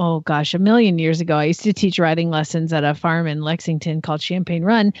teach, a million years ago, I used to teach riding lessons at a farm in Lexington called Champaign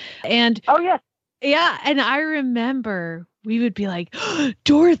Run. And yeah. And I remember we would be like,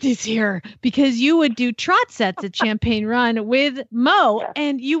 Dorothy's here, because you would do trot sets at Champaign Run with Mo.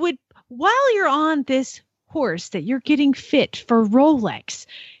 And you would, while you're on this horse that you're getting fit for Rolex.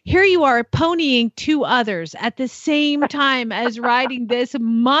 Here you are ponying 2 others at the same time as riding this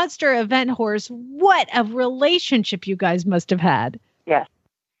monster event horse. What a relationship you guys must have had. Yes.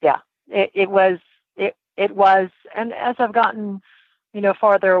 Yeah. It was, and as I've gotten,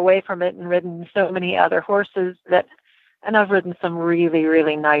 farther away from it and ridden so many other horses and I've ridden some really,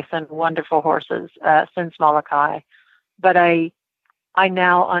 really nice and wonderful horses since Molokai, but I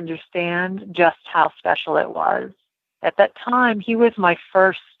now understand just how special it was. At that time, he was my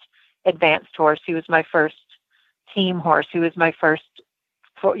first advanced horse. He was my first team horse. He was my first,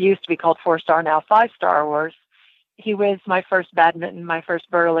 used to be called 4-star, now 5-star horse. He was my first badminton, my first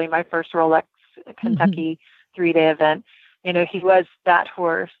Burley, my first Rolex Kentucky 3-day event. He was that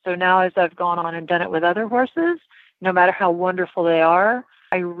horse. So now as I've gone on and done it with other horses, no matter how wonderful they are,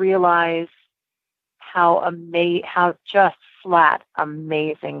 I realize how just flat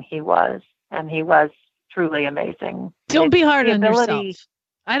amazing he was. And he was truly amazing. Don't be hard on yourself.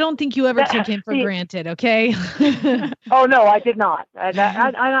 I don't think you ever took him for granted, okay? Oh, no, I did not. I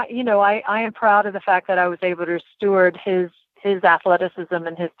am proud of the fact that I was able to steward his athleticism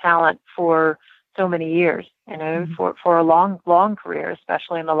and his talent for so many years, for a long career,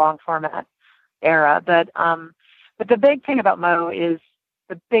 especially in the long format era. But the big thing about Mo is,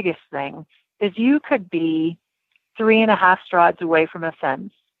 the biggest thing is, you could be 3.5 strides away from a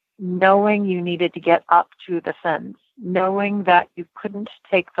fence, knowing you needed to get up to the fence, knowing that you couldn't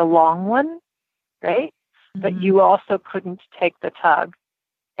take the long one, right? Mm-hmm. But you also couldn't take the tug.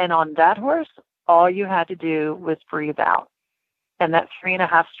 And on that horse, all you had to do was breathe out. And that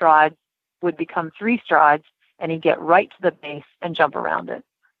 3.5 strides would become 3 strides, and he'd get right to the base and jump around it.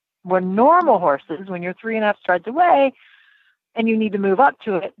 Where normal horses, when you're 3.5 strides away and you need to move up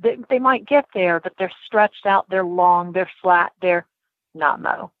to it, they might get there, but they're stretched out, they're long, they're flat, they're not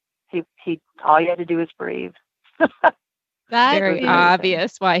Mo. He all you had to do is breathe. That's very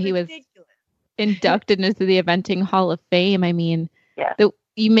obvious why he was inducted into the Eventing Hall of Fame. I mean,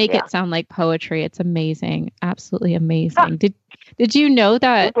 you make it sound like poetry. It's amazing. Absolutely amazing. Did you know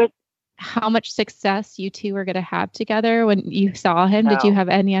that how much success you two were going to have together when you saw him? No. Did you have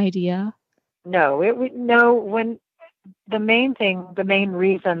any idea? No, when the main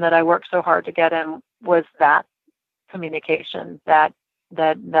reason that I worked so hard to get him was that communication that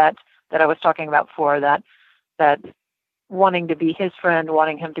I was talking about before, that wanting to be his friend,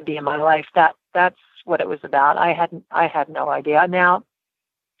 wanting him to be in my life, that's what it was about. I had no idea. Now,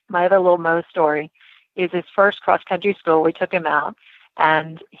 my other little Mo story is his first cross-country school. We took him out,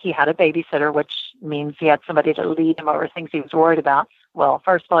 and he had a babysitter, which means he had somebody to lead him over things he was worried about. Well,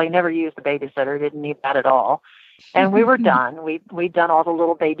 first of all, he never used a babysitter, didn't need that at all. And we were done. We'd done all the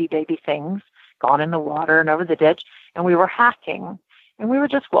little baby things, gone in the water and over the ditch, and we were hacking. And we were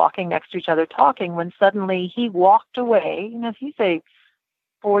just walking next to each other talking, when suddenly he walked away. If he's a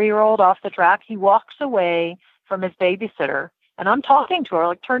 4-year-old off the track, he walks away from his babysitter. And I'm talking to her,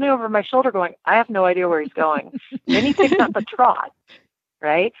 like turning over my shoulder going, I have no idea where he's going. Then he picks up a trot,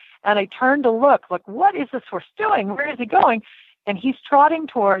 right? And I turned to look, like, what is this horse doing? Where is he going? And he's trotting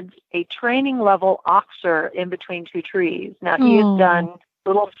towards a training level oxer in between 2 trees. Now, he has done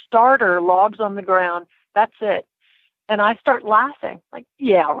little starter logs on the ground. That's it. And I start laughing, like,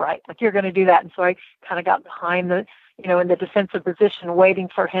 yeah, right. Like, you're going to do that. And so I kind of got behind in the defensive position, waiting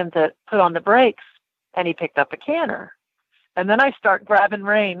for him to put on the brakes. And he picked up a canter. And then I start grabbing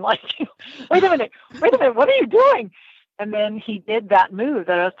rein, like, wait a minute, what are you doing? And then he did that move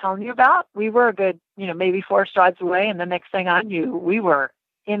that I was telling you about. We were a good, maybe 4 strides away. And the next thing I knew, we were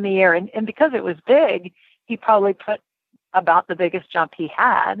in the air. And because it was big, he probably put about the biggest jump he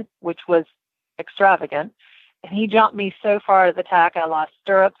had, which was extravagant. And he jumped me so far to the tack, I lost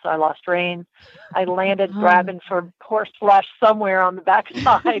stirrups, I lost reins. I landed grabbing for horse flesh somewhere on the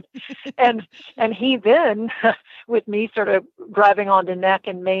backside. and he then, with me sort of grabbing onto neck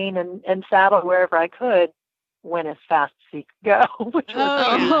and mane and saddle wherever I could, went as fast as he could go, which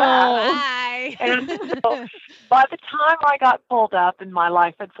was fast. And so by the time I got pulled up and my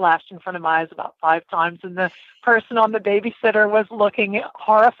life had flashed in front of my eyes about 5 times, and the person on the babysitter was looking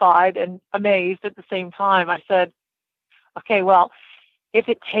horrified and amazed at the same time, I said, okay, well, if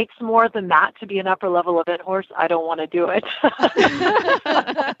it takes more than that to be an upper level event horse, I don't want to do it.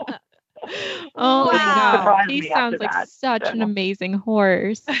 Oh my God. He sounds like such an amazing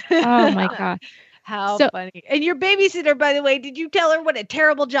horse. Oh my God. How funny. And your babysitter, by the way, did you tell her what a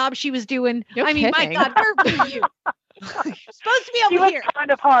terrible job she was doing? No kidding. My God, good for you. You're supposed to be She over was here.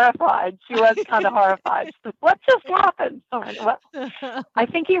 kind of horrified. She was kind of horrified. She said, what just happened? I went, well, I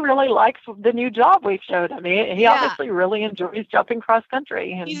think he really likes the new job we showed him. He obviously really enjoys jumping cross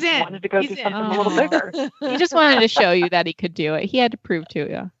country and wanted to go do something a little bigger. He just wanted to show you that he could do it. He had to prove to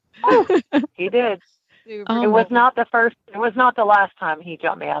you. He did. It was not the last time he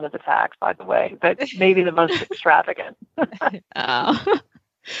jumped me out of the tax, by the way, but maybe the most extravagant.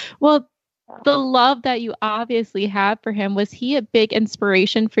 Well, the love that you obviously have for him, was he a big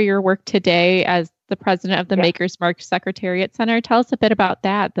inspiration for your work today as the president of the Maker's Mark Secretariat Center? Tell us a bit about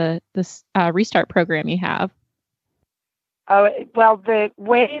that, the Restart program you have. Oh, well, the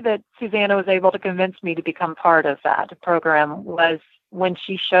way that Susanna was able to convince me to become part of that program was when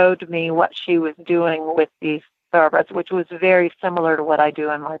she showed me what she was doing with these thoroughbreds, which was very similar to what I do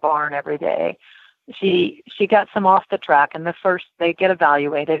in my barn every day. She got some off the track, and first they get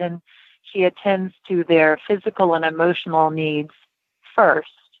evaluated, and she attends to their physical and emotional needs first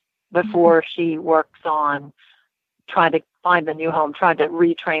before she works on trying to find a new home, trying to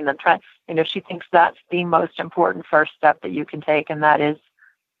retrain them. She thinks that's the most important first step that you can take, and that is,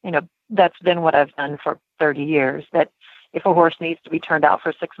 that's been what I've done for 30 years, that if a horse needs to be turned out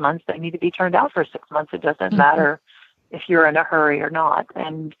for 6 months, they need to be turned out for 6 months. It doesn't matter if you're in a hurry or not.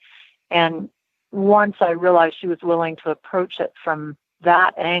 And once I realized she was willing to approach it from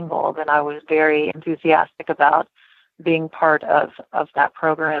that angle, then I was very enthusiastic about being part of that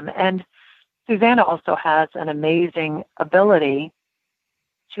program. And Susanna also has an amazing ability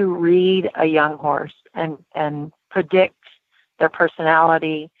to read a young horse and predict their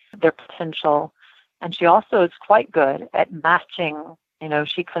personality, their potential. And she also is quite good at matching.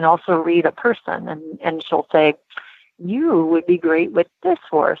 She can also read a person, and she'll say, you would be great with this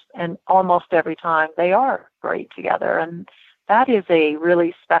horse. And almost every time they are great together. And that is a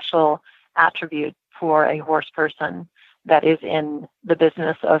really special attribute for a horse person that is in the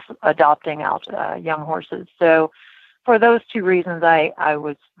business of adopting out young horses. So for those two reasons, I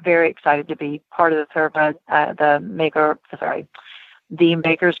was very excited to be part of the thoroughbred, the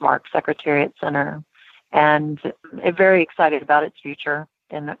Maker's Mark Secretariat Center, and very excited about its future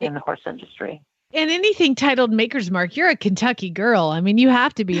in the horse industry. And anything titled Maker's Mark, you're a Kentucky girl. I mean, you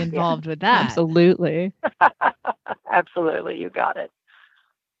have to be involved with that. Absolutely. Absolutely. You got it.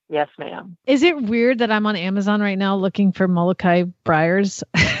 Yes, ma'am. Is it weird that I'm on Amazon right now looking for Molokai Briars?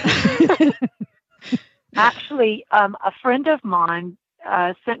 Actually, a friend of mine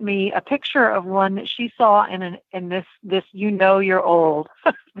sent me a picture of one that she saw in this you're old.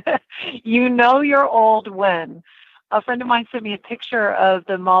 You're old when. A friend of mine sent me a picture of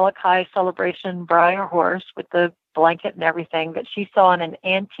the Molokai Celebration Briar horse with the blanket and everything that she saw in an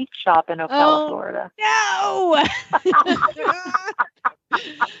antique shop in Ocala, Florida. No!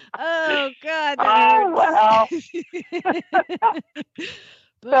 Oh, God. Oh, well.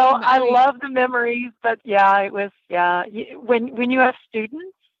 So I love the memories, but it was, when you have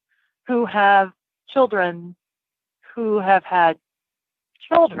students who have children who have had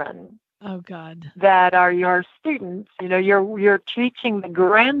children, oh God, that are your students, you're teaching the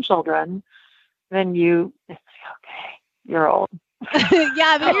grandchildren, then it's okay, you're old.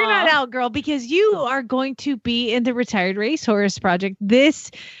 Yeah, but you're not out, girl, because you are going to be in the Retired Racehorse Project this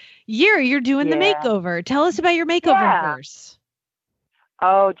year. You're doing the makeover. Tell us about your makeover horse.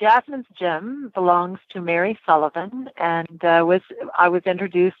 Oh, Jasmine's Gem belongs to Mary Sullivan, and I was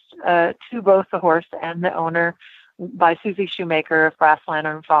introduced to both the horse and the owner by Susie Shoemaker of Brass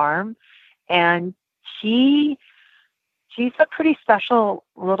Lantern Farm, and she's a pretty special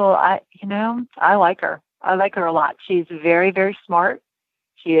little. I like her. I like her a lot. She's very, very smart.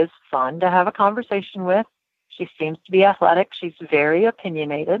 She is fun to have a conversation with. She seems to be athletic. She's very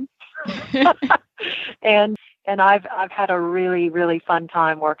opinionated, and I've had a really, really fun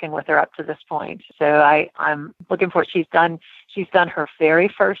time working with her up to this point. So I'm looking forward. She's done her very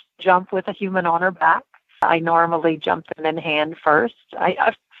first jump with a human on her back. I normally jump them in hand first.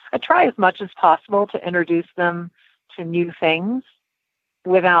 I try as much as possible to introduce them to new things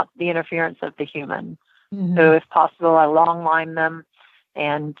without the interference of the human. Mm-hmm. So if possible, I long line them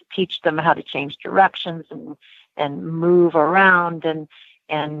and teach them how to change directions and move around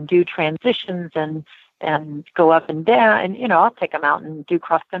and do transitions and go up and down. And, I'll take them out and do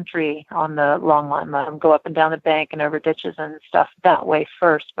cross country on the long line, let them go up and down the bank and over ditches and stuff that way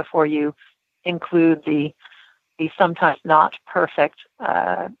first before you include the sometimes not perfect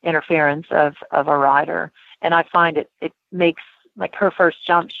interference of a rider. And I find it makes, like, her first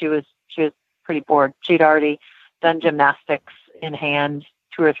jump, she was pretty bored. She'd already done gymnastics in hand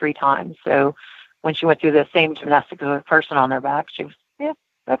 2 or 3 times. So when she went through the same gymnastics with a person on their back, she was,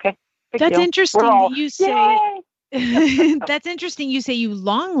 okay. That's interesting that you say. That's interesting. You say you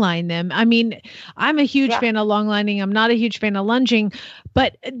long line them. I mean, I'm a huge fan of long lining. I'm not a huge fan of lunging,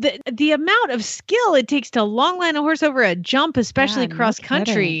 but the amount of skill it takes to long line a horse over a jump, especially cross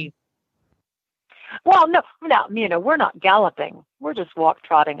country. Well, no, we're not galloping. We're just walk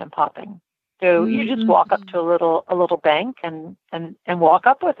trotting and popping. So you just walk up to a little bank and walk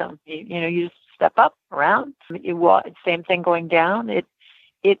up with them. You just step up around. You walk. Same thing going down. It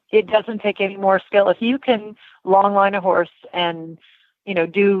doesn't take any more skill. If you can long line a horse and,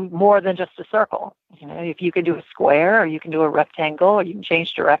 do more than just a circle, if you can do a square or you can do a rectangle or you can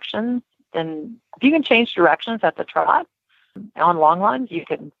change directions, then if you can change directions at the trot on long lines, you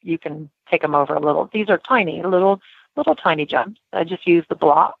can take them over a little. These are tiny, little tiny jumps. I just use the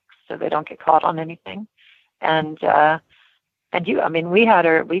blocks so they don't get caught on anything. We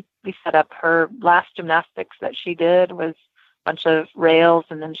set up her last gymnastics that she did was bunch of rails,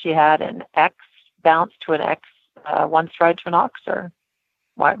 and then she had an X bounce to an X, one stride to an oxer.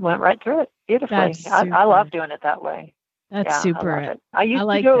 Went right through it beautifully. I love doing it that way. That's super. I used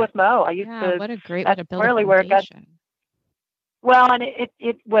to do it with Mo. I used to. What a great way to build really a foundation. Well, and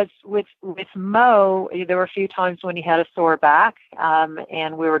it was with Mo. There were a few times when he had a sore back,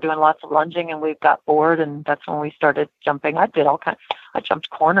 and we were doing lots of lunging, and we got bored, and that's when we started jumping. I jumped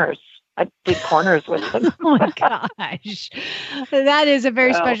corners. I did corners with him. Oh my gosh. That is a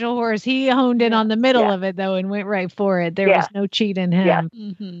very special horse. He honed in on the middle of it though and went right for it. There was no cheat in him. Yeah.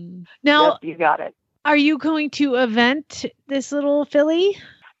 Mm-hmm. Now, you got it. Are you going to event this little filly?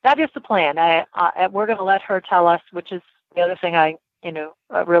 That is the plan. We're going to let her tell us, which is the other thing I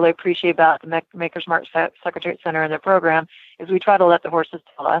really appreciate about the Maker's Mark Secretariat Center and their program is we try to let the horses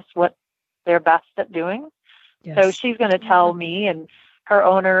tell us what they're best at doing. Yes. So she's going to tell me, and her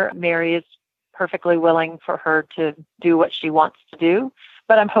owner, Mary, is perfectly willing for her to do what she wants to do.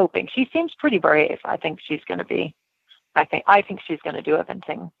 But I'm hoping she seems pretty brave. I think she's going to be. I think she's going to do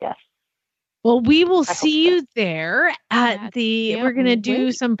eventing. Yes. Well, we will see you there at the. We're going to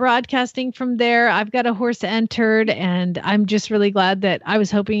do some broadcasting from there. I've got a horse entered, and I'm just really glad that I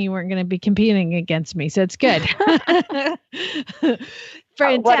was hoping you weren't going to be competing against me. So it's good.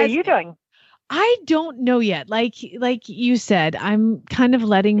 What are you doing? I don't know yet. Like you said, I'm kind of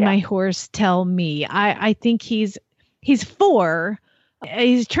letting my horse tell me. I think he's 4.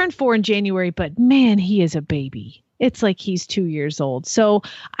 He's turned 4 in January, but man, he is a baby. It's like he's 2 years old. So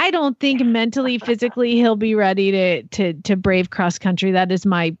I don't think mentally, physically, he'll be ready to brave cross country. That is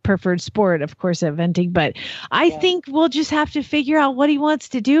my preferred sport, of course, eventing. But I think we'll just have to figure out what he wants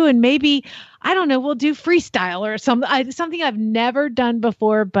to do. And maybe, I don't know, we'll do freestyle or something I've never done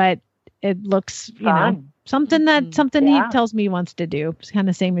before, but it looks, something he tells me he wants to do. It's kind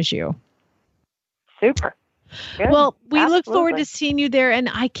of same as you. Super. Good. Well, we look forward to seeing you there.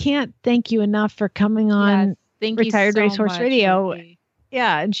 And I can't thank you enough for coming on Retired Racehorse Radio.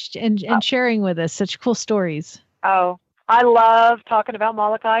 Yeah. And sharing with us such cool stories. Oh, I love talking about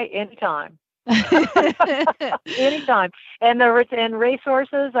Molokai anytime. Anytime. And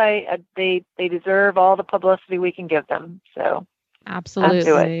racehorses, they deserve all the publicity we can give them. So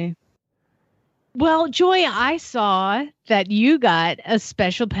absolutely. Well, Joy, I saw that you got a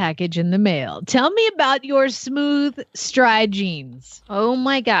special package in the mail. Tell me about your Smooth Stride jeans. Oh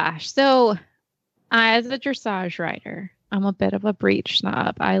my gosh. So as a dressage rider, I'm a bit of a breech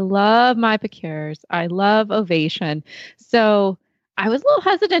snob. I love my Pecures. I love Ovation. So I was a little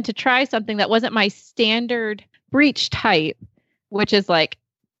hesitant to try something that wasn't my standard breech type, which is like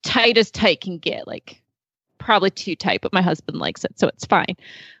tight as tight can get, like probably too tight, but my husband likes it, so it's fine.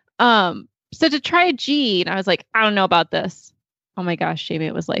 So to try a jean, I was like, I don't know about this. Oh my gosh, Jamie,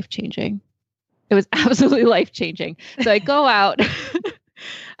 it was life-changing. It was absolutely life-changing. So I go out,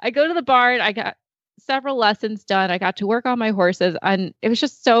 I go to the barn, I got several lessons done. I got to work on my horses, and it was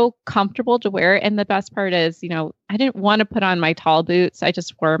just so comfortable to wear. And the best part is, I didn't want to put on my tall boots. I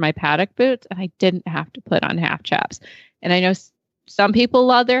just wore my paddock boots, and I didn't have to put on half chaps. And I know some people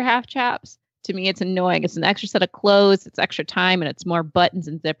love their half chaps. To me, it's annoying. It's an extra set of clothes. It's extra time, and it's more buttons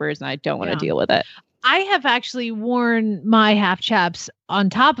and zippers, and I don't want to deal with it. I have actually worn my half chaps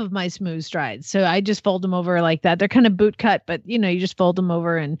on top of my Smooth Strides. So I just fold them over like that. They're kind of boot cut, but you just fold them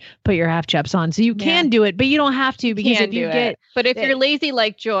over and put your half chaps on. So you can do it, but you don't have to, because if you get, but if you're lazy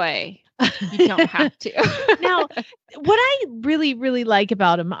like Joy, you don't have to. Now, what I really, really like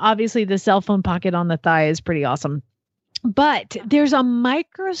about them, obviously the cell phone pocket on the thigh is pretty awesome, but there's a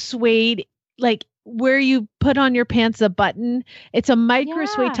micro suede like where you put on your pants a button. It's a micro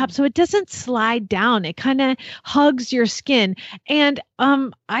suede top, so it doesn't slide down. It kind of hugs your skin. And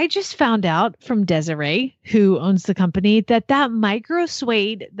I just found out from Desiree, who owns the company, that micro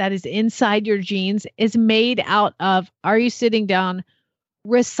suede that is inside your jeans is made out of, are you sitting down,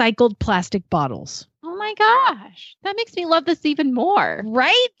 recycled plastic bottles. Oh my gosh. That makes me love this even more.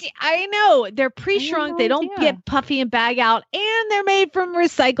 Right? I know. They're pre-shrunk. They don't get puffy and bag out. And they're made from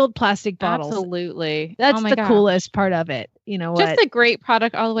recycled plastic bottles. Absolutely. That's the coolest part of it. You know what? Just a great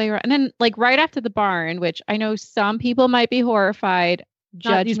product all the way around. And then like right after the barn, which I know some people might be horrified.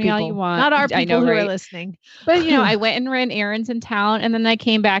 Judge me all you want. Not our people who are listening. But I went and ran errands in town, and then I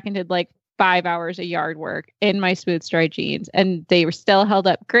came back and did like 5 hours of yard work in my Smooth Stride jeans, and they were still held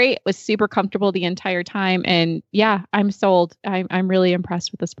up great. Was super comfortable the entire time, and yeah, I'm sold. I'm really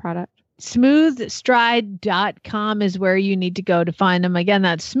impressed with this product. Smoothstride.com is where you need to go to find them. Again,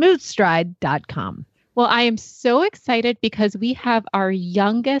 that's smoothstride.com. Well, I am so excited because we have our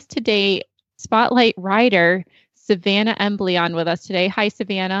youngest to date Spotlight rider, Savannah Embley, on with us today. Hi,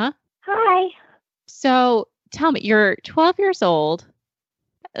 Savannah. Hi. So tell me, you're 12 years old.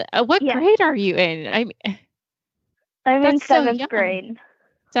 What grade are you in? I'm in 7th grade.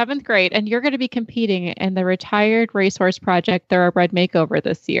 7th grade, and you're going to be competing in the Retired Racehorse Project Thoroughbred Makeover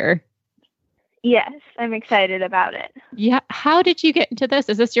this year. Yes, I'm excited about it. Yeah. How did you get into this?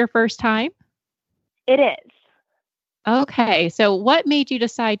 Is this your first time? It is. Okay. So what made you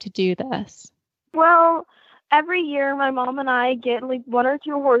decide to do this? Well, every year my mom and I get like 1 or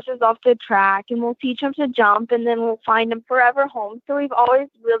 2 horses off the track, and we'll teach them to jump, and then we'll find them forever home. So we've always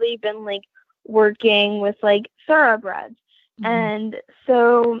really been like working with like thoroughbreds. Mm-hmm. And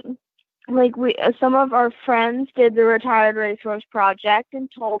so like some of our friends did the Retired Racehorse Project and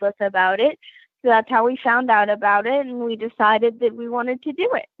told us about it. So that's how we found out about it, and we decided that we wanted to do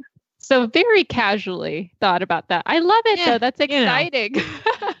it. So very casually thought about that. I love it though. That's exciting.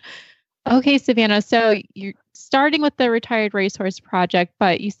 Okay, Savannah. So you're starting with the Retired Racehorse Project,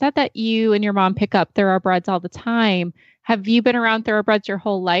 but you said that you and your mom pick up thoroughbreds all the time. Have you been around thoroughbreds your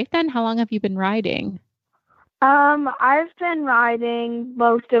whole life then? How long have you been riding? I've been riding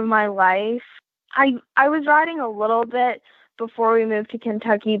most of my life. I was riding a little bit before we moved to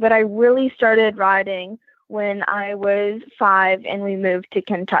Kentucky, but I really started riding when I was 5 and we moved to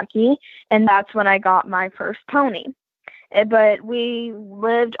Kentucky, and that's when I got my first pony. But we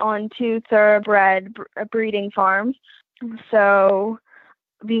lived on 2 thoroughbred breeding farms. So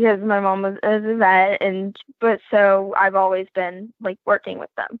because my mom was a vet, so I've always been like working with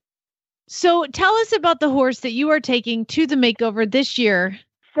them. So tell us about the horse that you are taking to the makeover this year.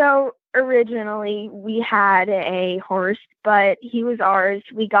 So originally we had a horse, but he was ours.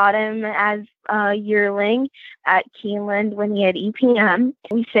 We got him as a yearling at Keeneland when he had EPM.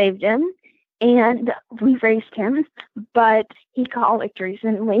 We saved him. And we raced him, but he colicked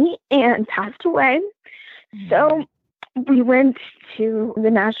recently and passed away. Mm-hmm. So we went to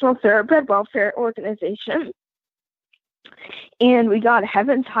the National Thoroughbred Welfare Organization, and we got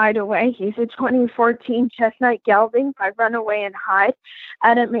Heaven's Hideaway. He's a 2014 Chestnut Gelding by Runaway and Hide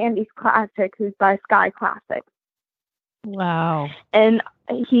at a Mandy's Classic, who's by Sky Classic. Wow. And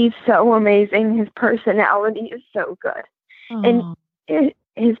he's so amazing. His personality is so good. Oh. And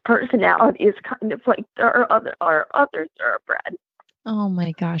his personality is kind of like our other thoroughbred. Oh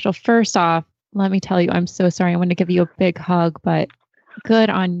my gosh. Well, first off, let me tell you, I'm so sorry. I want to give you a big hug, but good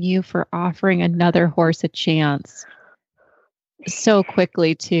on you for offering another horse a chance so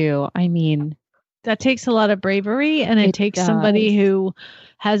quickly too. I mean, that takes a lot of bravery, and it takes somebody who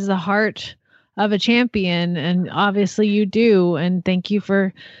has the heart of a champion, and obviously you do. And thank you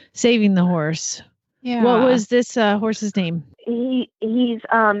for saving the horse. Yeah. What was this horse's name? He's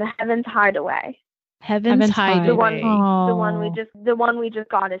Heaven's Hideaway. Heaven's Hideaway. The one we just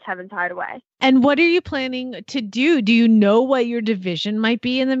got is Heaven's Hideaway. And what are you planning to do? Do you know what your division might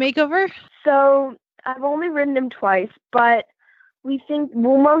be in the makeover? So I've only ridden him twice, but we think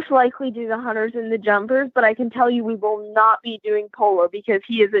we'll most likely do the hunters and the jumpers. But I can tell you we will not be doing polo because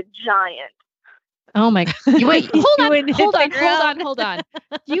he is a giant. Oh my God. Wait, hold on.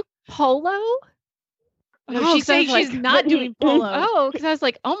 You polo? No, she's saying she's not doing polo. Oh, because I was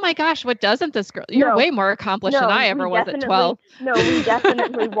like, oh my gosh, what doesn't this girl? You're way more accomplished than I ever was at 12. No, we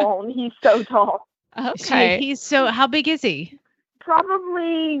definitely won't. He's so tall. Okay. How big is he?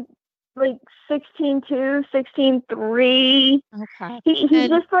 Probably like 16'2", 16'3". Okay. He's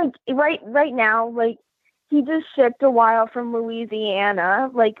just like right now, like he just shipped a while from Louisiana.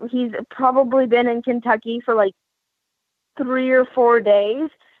 Like he's probably been in Kentucky for like 3 or 4 days.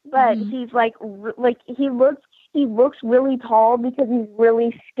 But he's like he looks really tall because he's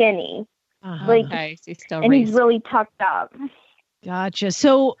really skinny. Like, Okay, so he's still and he's racing. really tucked up. Gotcha.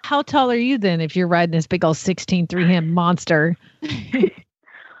 So how tall are you then if you're riding this big old 16 three-hand monster?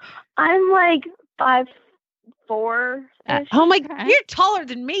 I'm like 5'4". Oh my, Okay. you're taller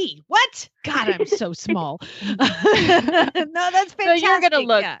than me. What? God, I'm so small. No, that's fantastic. So you're gonna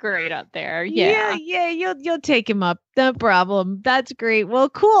look Yeah. great up there. Yeah, you'll take him up. No problem. That's great. Well,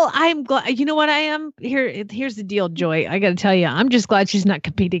 cool. I'm glad. You know what I am? Here's the deal, Joy. I got to tell you, I'm just glad she's not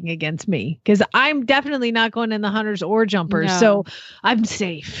competing against me because I'm definitely not going in the hunters or jumpers. No. So I'm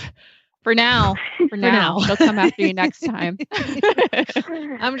safe. For now. now. She'll come after you next time.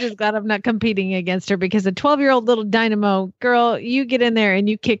 I'm just glad I'm not competing against her because a 12-year-old little dynamo girl, you get in there and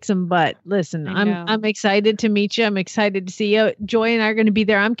you kick some butt. Listen, I know. I'm excited to meet you. I'm excited to see you. Joy and I are going to be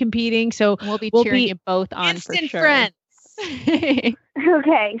there. I'm competing, so We'll be cheering you both on for instant sure. friends.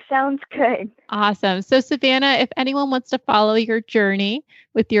 Okay, sounds good. Awesome. So Savannah, if anyone wants to follow your journey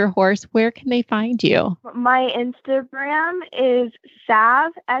with your horse, where can they find you? My Instagram is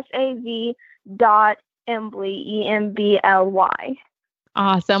sav, S-A-V .embly, EMBLY.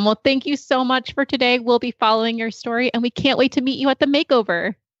 Awesome. Well, thank you so much for today. We'll be following your story and we can't wait to meet you at the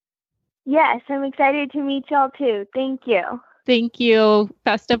makeover. Yes, I'm excited to meet y'all too. Thank you. Thank you.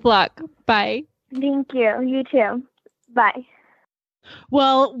 Best of luck. Bye. Thank you. You too. Bye.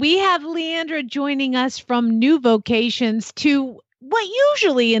 Well, we have Leandra joining us from New Vocations to what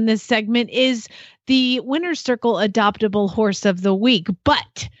usually in this segment is the Winner's Circle Adoptable Horse of the Week.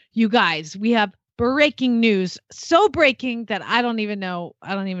 But you guys, we have breaking news. So breaking that I don't even know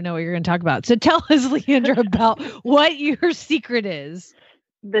what you're going to talk about. So tell us, Leandra, about what your secret is.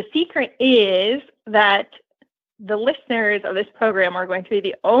 The secret is that the listeners of this program are going to be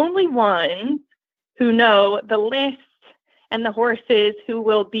the only ones who know the list and the horses who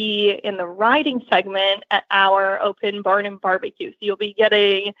will be in the riding segment at our open barn and barbecue. So you'll be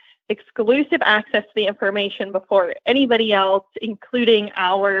getting exclusive access to the information before anybody else, including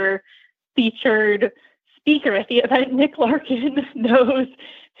our featured speaker at the event, Nick Larkin, knows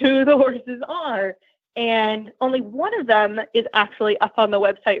who the horses are. And only one of them is actually up on the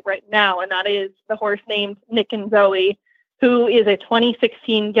website right now, and that is the horse named Nick and Zoe, who is a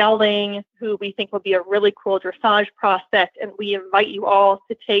 2016 gelding who we think will be a really cool dressage prospect. And we invite you all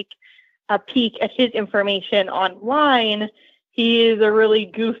to take a peek at his information online. He is a really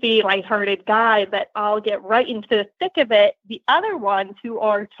goofy, lighthearted guy, but I'll get right into the thick of it. The other ones who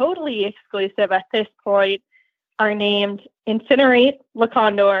are totally exclusive at this point are named Incinerate, Le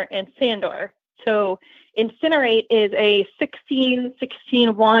Condor, and Sandor. So Incinerate is a 16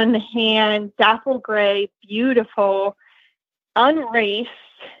 one-hand, dapple gray, beautiful, unraced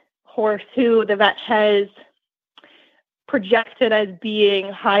horse who the vet has projected as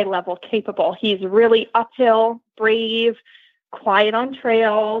being high-level capable. He's really uphill, brave, quiet on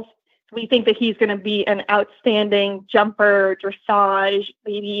trails. We think that he's going to be an outstanding jumper, dressage,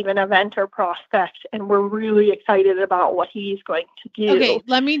 maybe even eventer prospect, and we're really excited about what he's going to do. Okay,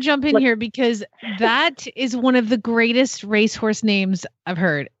 let me jump in here because that is one of the greatest racehorse names I've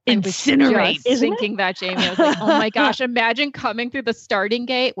heard. Incinerate. I was just thinking that, Jamie. I was like, oh my gosh, imagine coming through the starting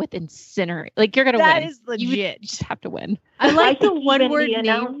gate with Incinerate. Like, you're going to win. That is legit. You just have to win. I like the think one even word the names.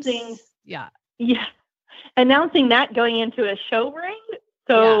 announcing. Yeah. Announcing that going into a show ring.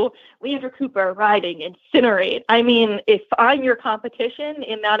 So Leandra Cooper riding Incinerate. I mean, if I'm your competition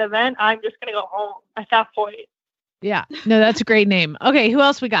in that event, I'm just going to go home at that point. Yeah. No, that's a great name. Okay. Who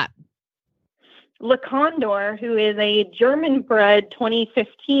else we got? Le Condor, who is a German-bred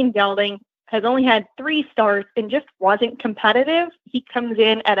 2015 gelding, has only had 3 starts and just wasn't competitive. He comes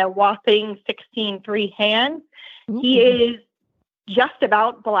in at a whopping 16 hand. He is just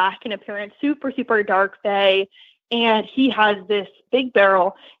about black in appearance, super, super dark bay. And he has this big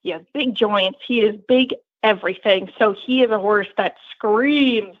barrel. He has big joints. He is big everything. So he is a horse that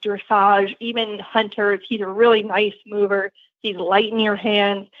screams dressage, even hunters. He's a really nice mover. He's light in your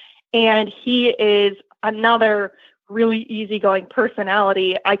hands. And he is another really easygoing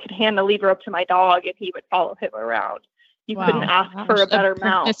personality. I could hand the leader up to my dog and he would follow him around. You couldn't ask for a better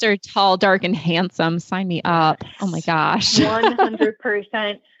mount. Mr. Tall, dark, and handsome. Sign me up. Oh my gosh.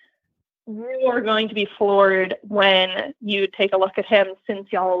 100%. You are going to be floored when you take a look at him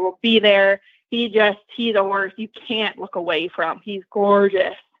since y'all will be there. He's a horse you can't look away from. He's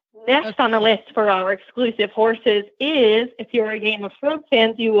gorgeous. Next on the list for our exclusive horses is, if you're a Game of Thrones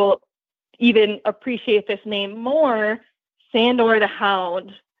fans, you will even appreciate this name more, Sandor the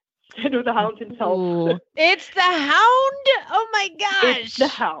Hound. Sandor the Hound himself. Ooh. It's the Hound? Oh my gosh. It's the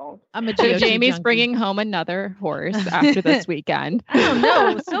Hound. So Jamie's bringing home another horse after this weekend. I don't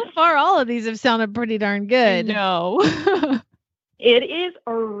know. So far, all of these have sounded pretty darn good. No. It is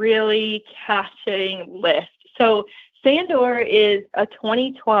a really catching list. So Sandor is a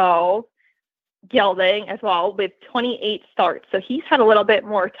 2012 gelding as well with 28 starts. So he's had a little bit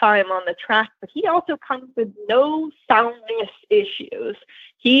more time on the track, but he also comes with no soundness issues.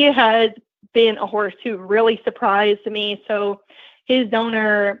 He has been a horse who really surprised me. So his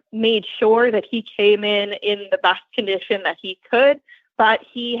owner made sure that he came in the best condition that he could, but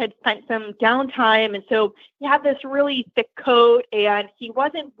he had spent some downtime. And so he had this really thick coat, and he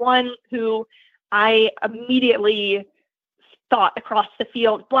wasn't one who I immediately thought across the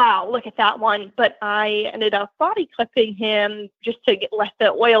field, wow, look at that one. But I ended up body clipping him just to let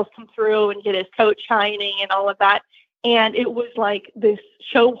the oils come through and get his coat shining and all of that. And it was like this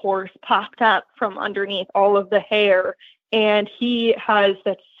show horse popped up from underneath all of the hair. And he has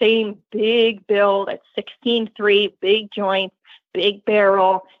that same big build at 16.3, big joints, big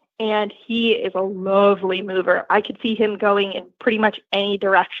barrel. And he is a lovely mover. I could see him going in pretty much any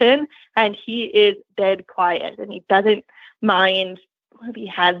direction. And he is dead quiet. And he doesn't mind. We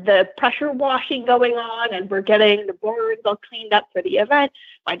had the pressure washing going on, and we're getting the boards all cleaned up for the event.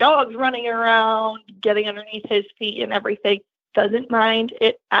 My dog's running around, getting underneath his feet and everything. Doesn't mind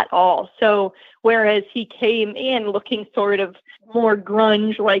it at all. So whereas he came in looking sort of more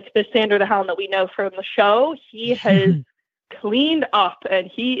grunge like the Sandor the Hound that we know from the show, he has cleaned up and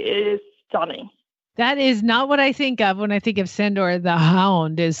he is stunning. That is not what I think of when I think of Sandor the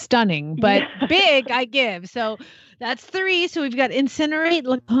Hound. Is stunning, but big I give. So that's 3. So we've got Incinerate,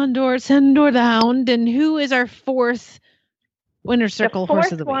 LeCondor, Sandor the Hound. And who is our 4th Winner's Circle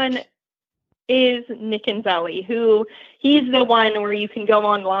horse of the week? The 4th one is Nick and Zoe, who he's the one where you can go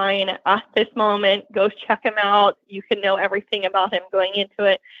online at this moment, go check him out. You can know everything about him going into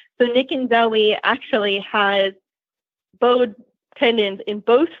it. So Nick and Zoe actually has bowed tendons in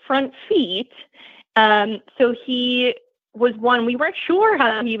both front feet. So he was one, we weren't sure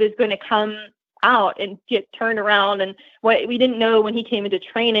how he was going to come out and get turned around, and what we didn't know when he came into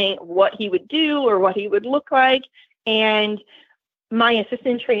training what he would do or what he would look like. And my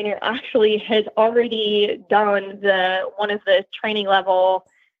assistant trainer actually has already done one of the training level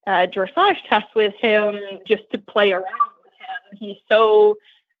dressage tests with him just to play around with him. He's so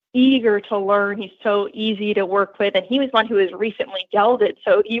eager to learn. He's so easy to work with. And he was one who was recently gelded,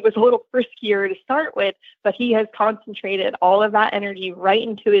 so he was a little friskier to start with, but he has concentrated all of that energy right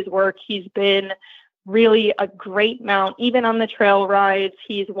into his work. He's been really a great mount. Even on the trail rides,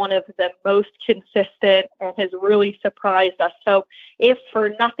 he's one of the most consistent and has really surprised us. So if for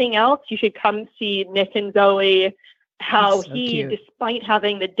nothing else, you should come see Nick and Zoe, how despite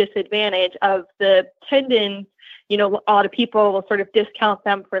having the disadvantage of the tendons, a lot of people will sort of discount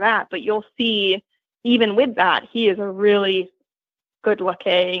them for that, but you'll see even with that, he is a really good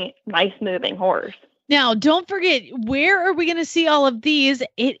looking, nice moving horse. Now, don't forget, where are we going to see all of these?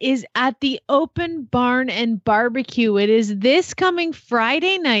 It is at the Open Barn and Barbecue. It is this coming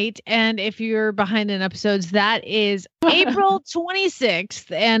Friday night. And if you're behind in episodes, that is April 26th.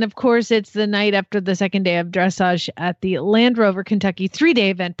 And of course, it's the night after the second day of dressage at the Land Rover Kentucky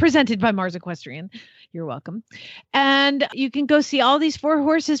 3-day event presented by Mars Equestrian. You're welcome. And you can go see all these 4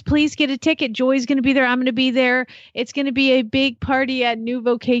 horses. Please get a ticket. Joy's going to be there. I'm going to be there. It's going to be a big party at New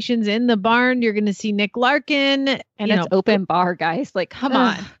Vocations in the barn. You're going to see Nick Larkin. And it's open bar, guys. Like, come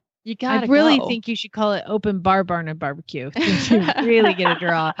on. You got to I really think you should call it Open Bar, Barn, and Barbecue. You really get a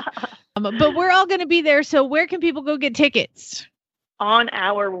draw. But we're all going to be there. So where can people go get tickets? On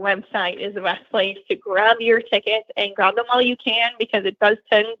our website is the best place to grab your tickets, and grab them while you can, because it does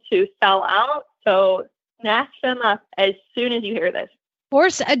tend to sell out. So snatch them up as soon as you hear this.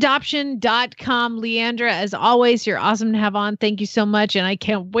 Horseadoption.com. Leandra, as always, you're awesome to have on. Thank you so much. And I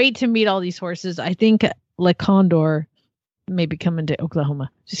can't wait to meet all these horses. I think LeCondor may be coming to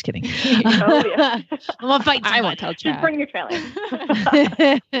Oklahoma. Just kidding. Oh, yeah. I'm going to fight. I won't tell Chad. Just bring your trailer.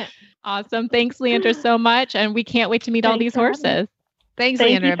 Awesome. Thanks, Leandra, so much. And we can't wait to meet all these horses. Thanks,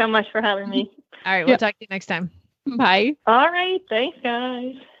 Thank Leandra. you so much for having me. All right. We'll talk to you next time. Bye. All right. Thanks,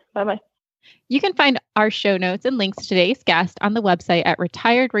 guys. Bye-bye. You can find our show notes and links to today's guest on the website at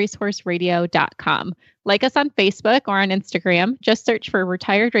retiredracehorseradio.com. Like us on Facebook or on Instagram. Just search for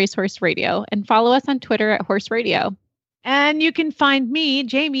Retired Racehorse Radio, and follow us on Twitter at Horse Radio. And you can find me,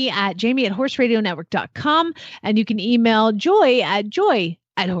 Jamie at horseradionetwork.com. And you can email Joy at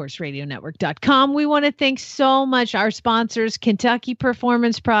at horseradionetwork.com. We want to thank so much our sponsors, Kentucky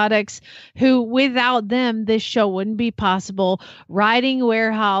Performance Products, who without them, this show wouldn't be possible. Riding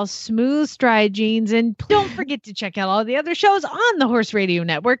Warehouse, Smooth Stride Jeans, and don't forget to check out all the other shows on the Horse Radio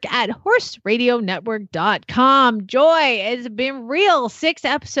Network at horseradionetwork.com. Joy, it's been real. 6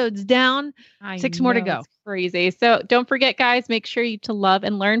 episodes down, 6 more to go. It's crazy. So don't forget, guys, make sure you to love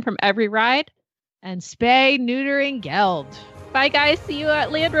and learn from every ride. And spay, neuter, and geld. Bye, guys. See you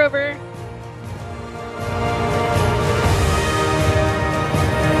at Land Rover.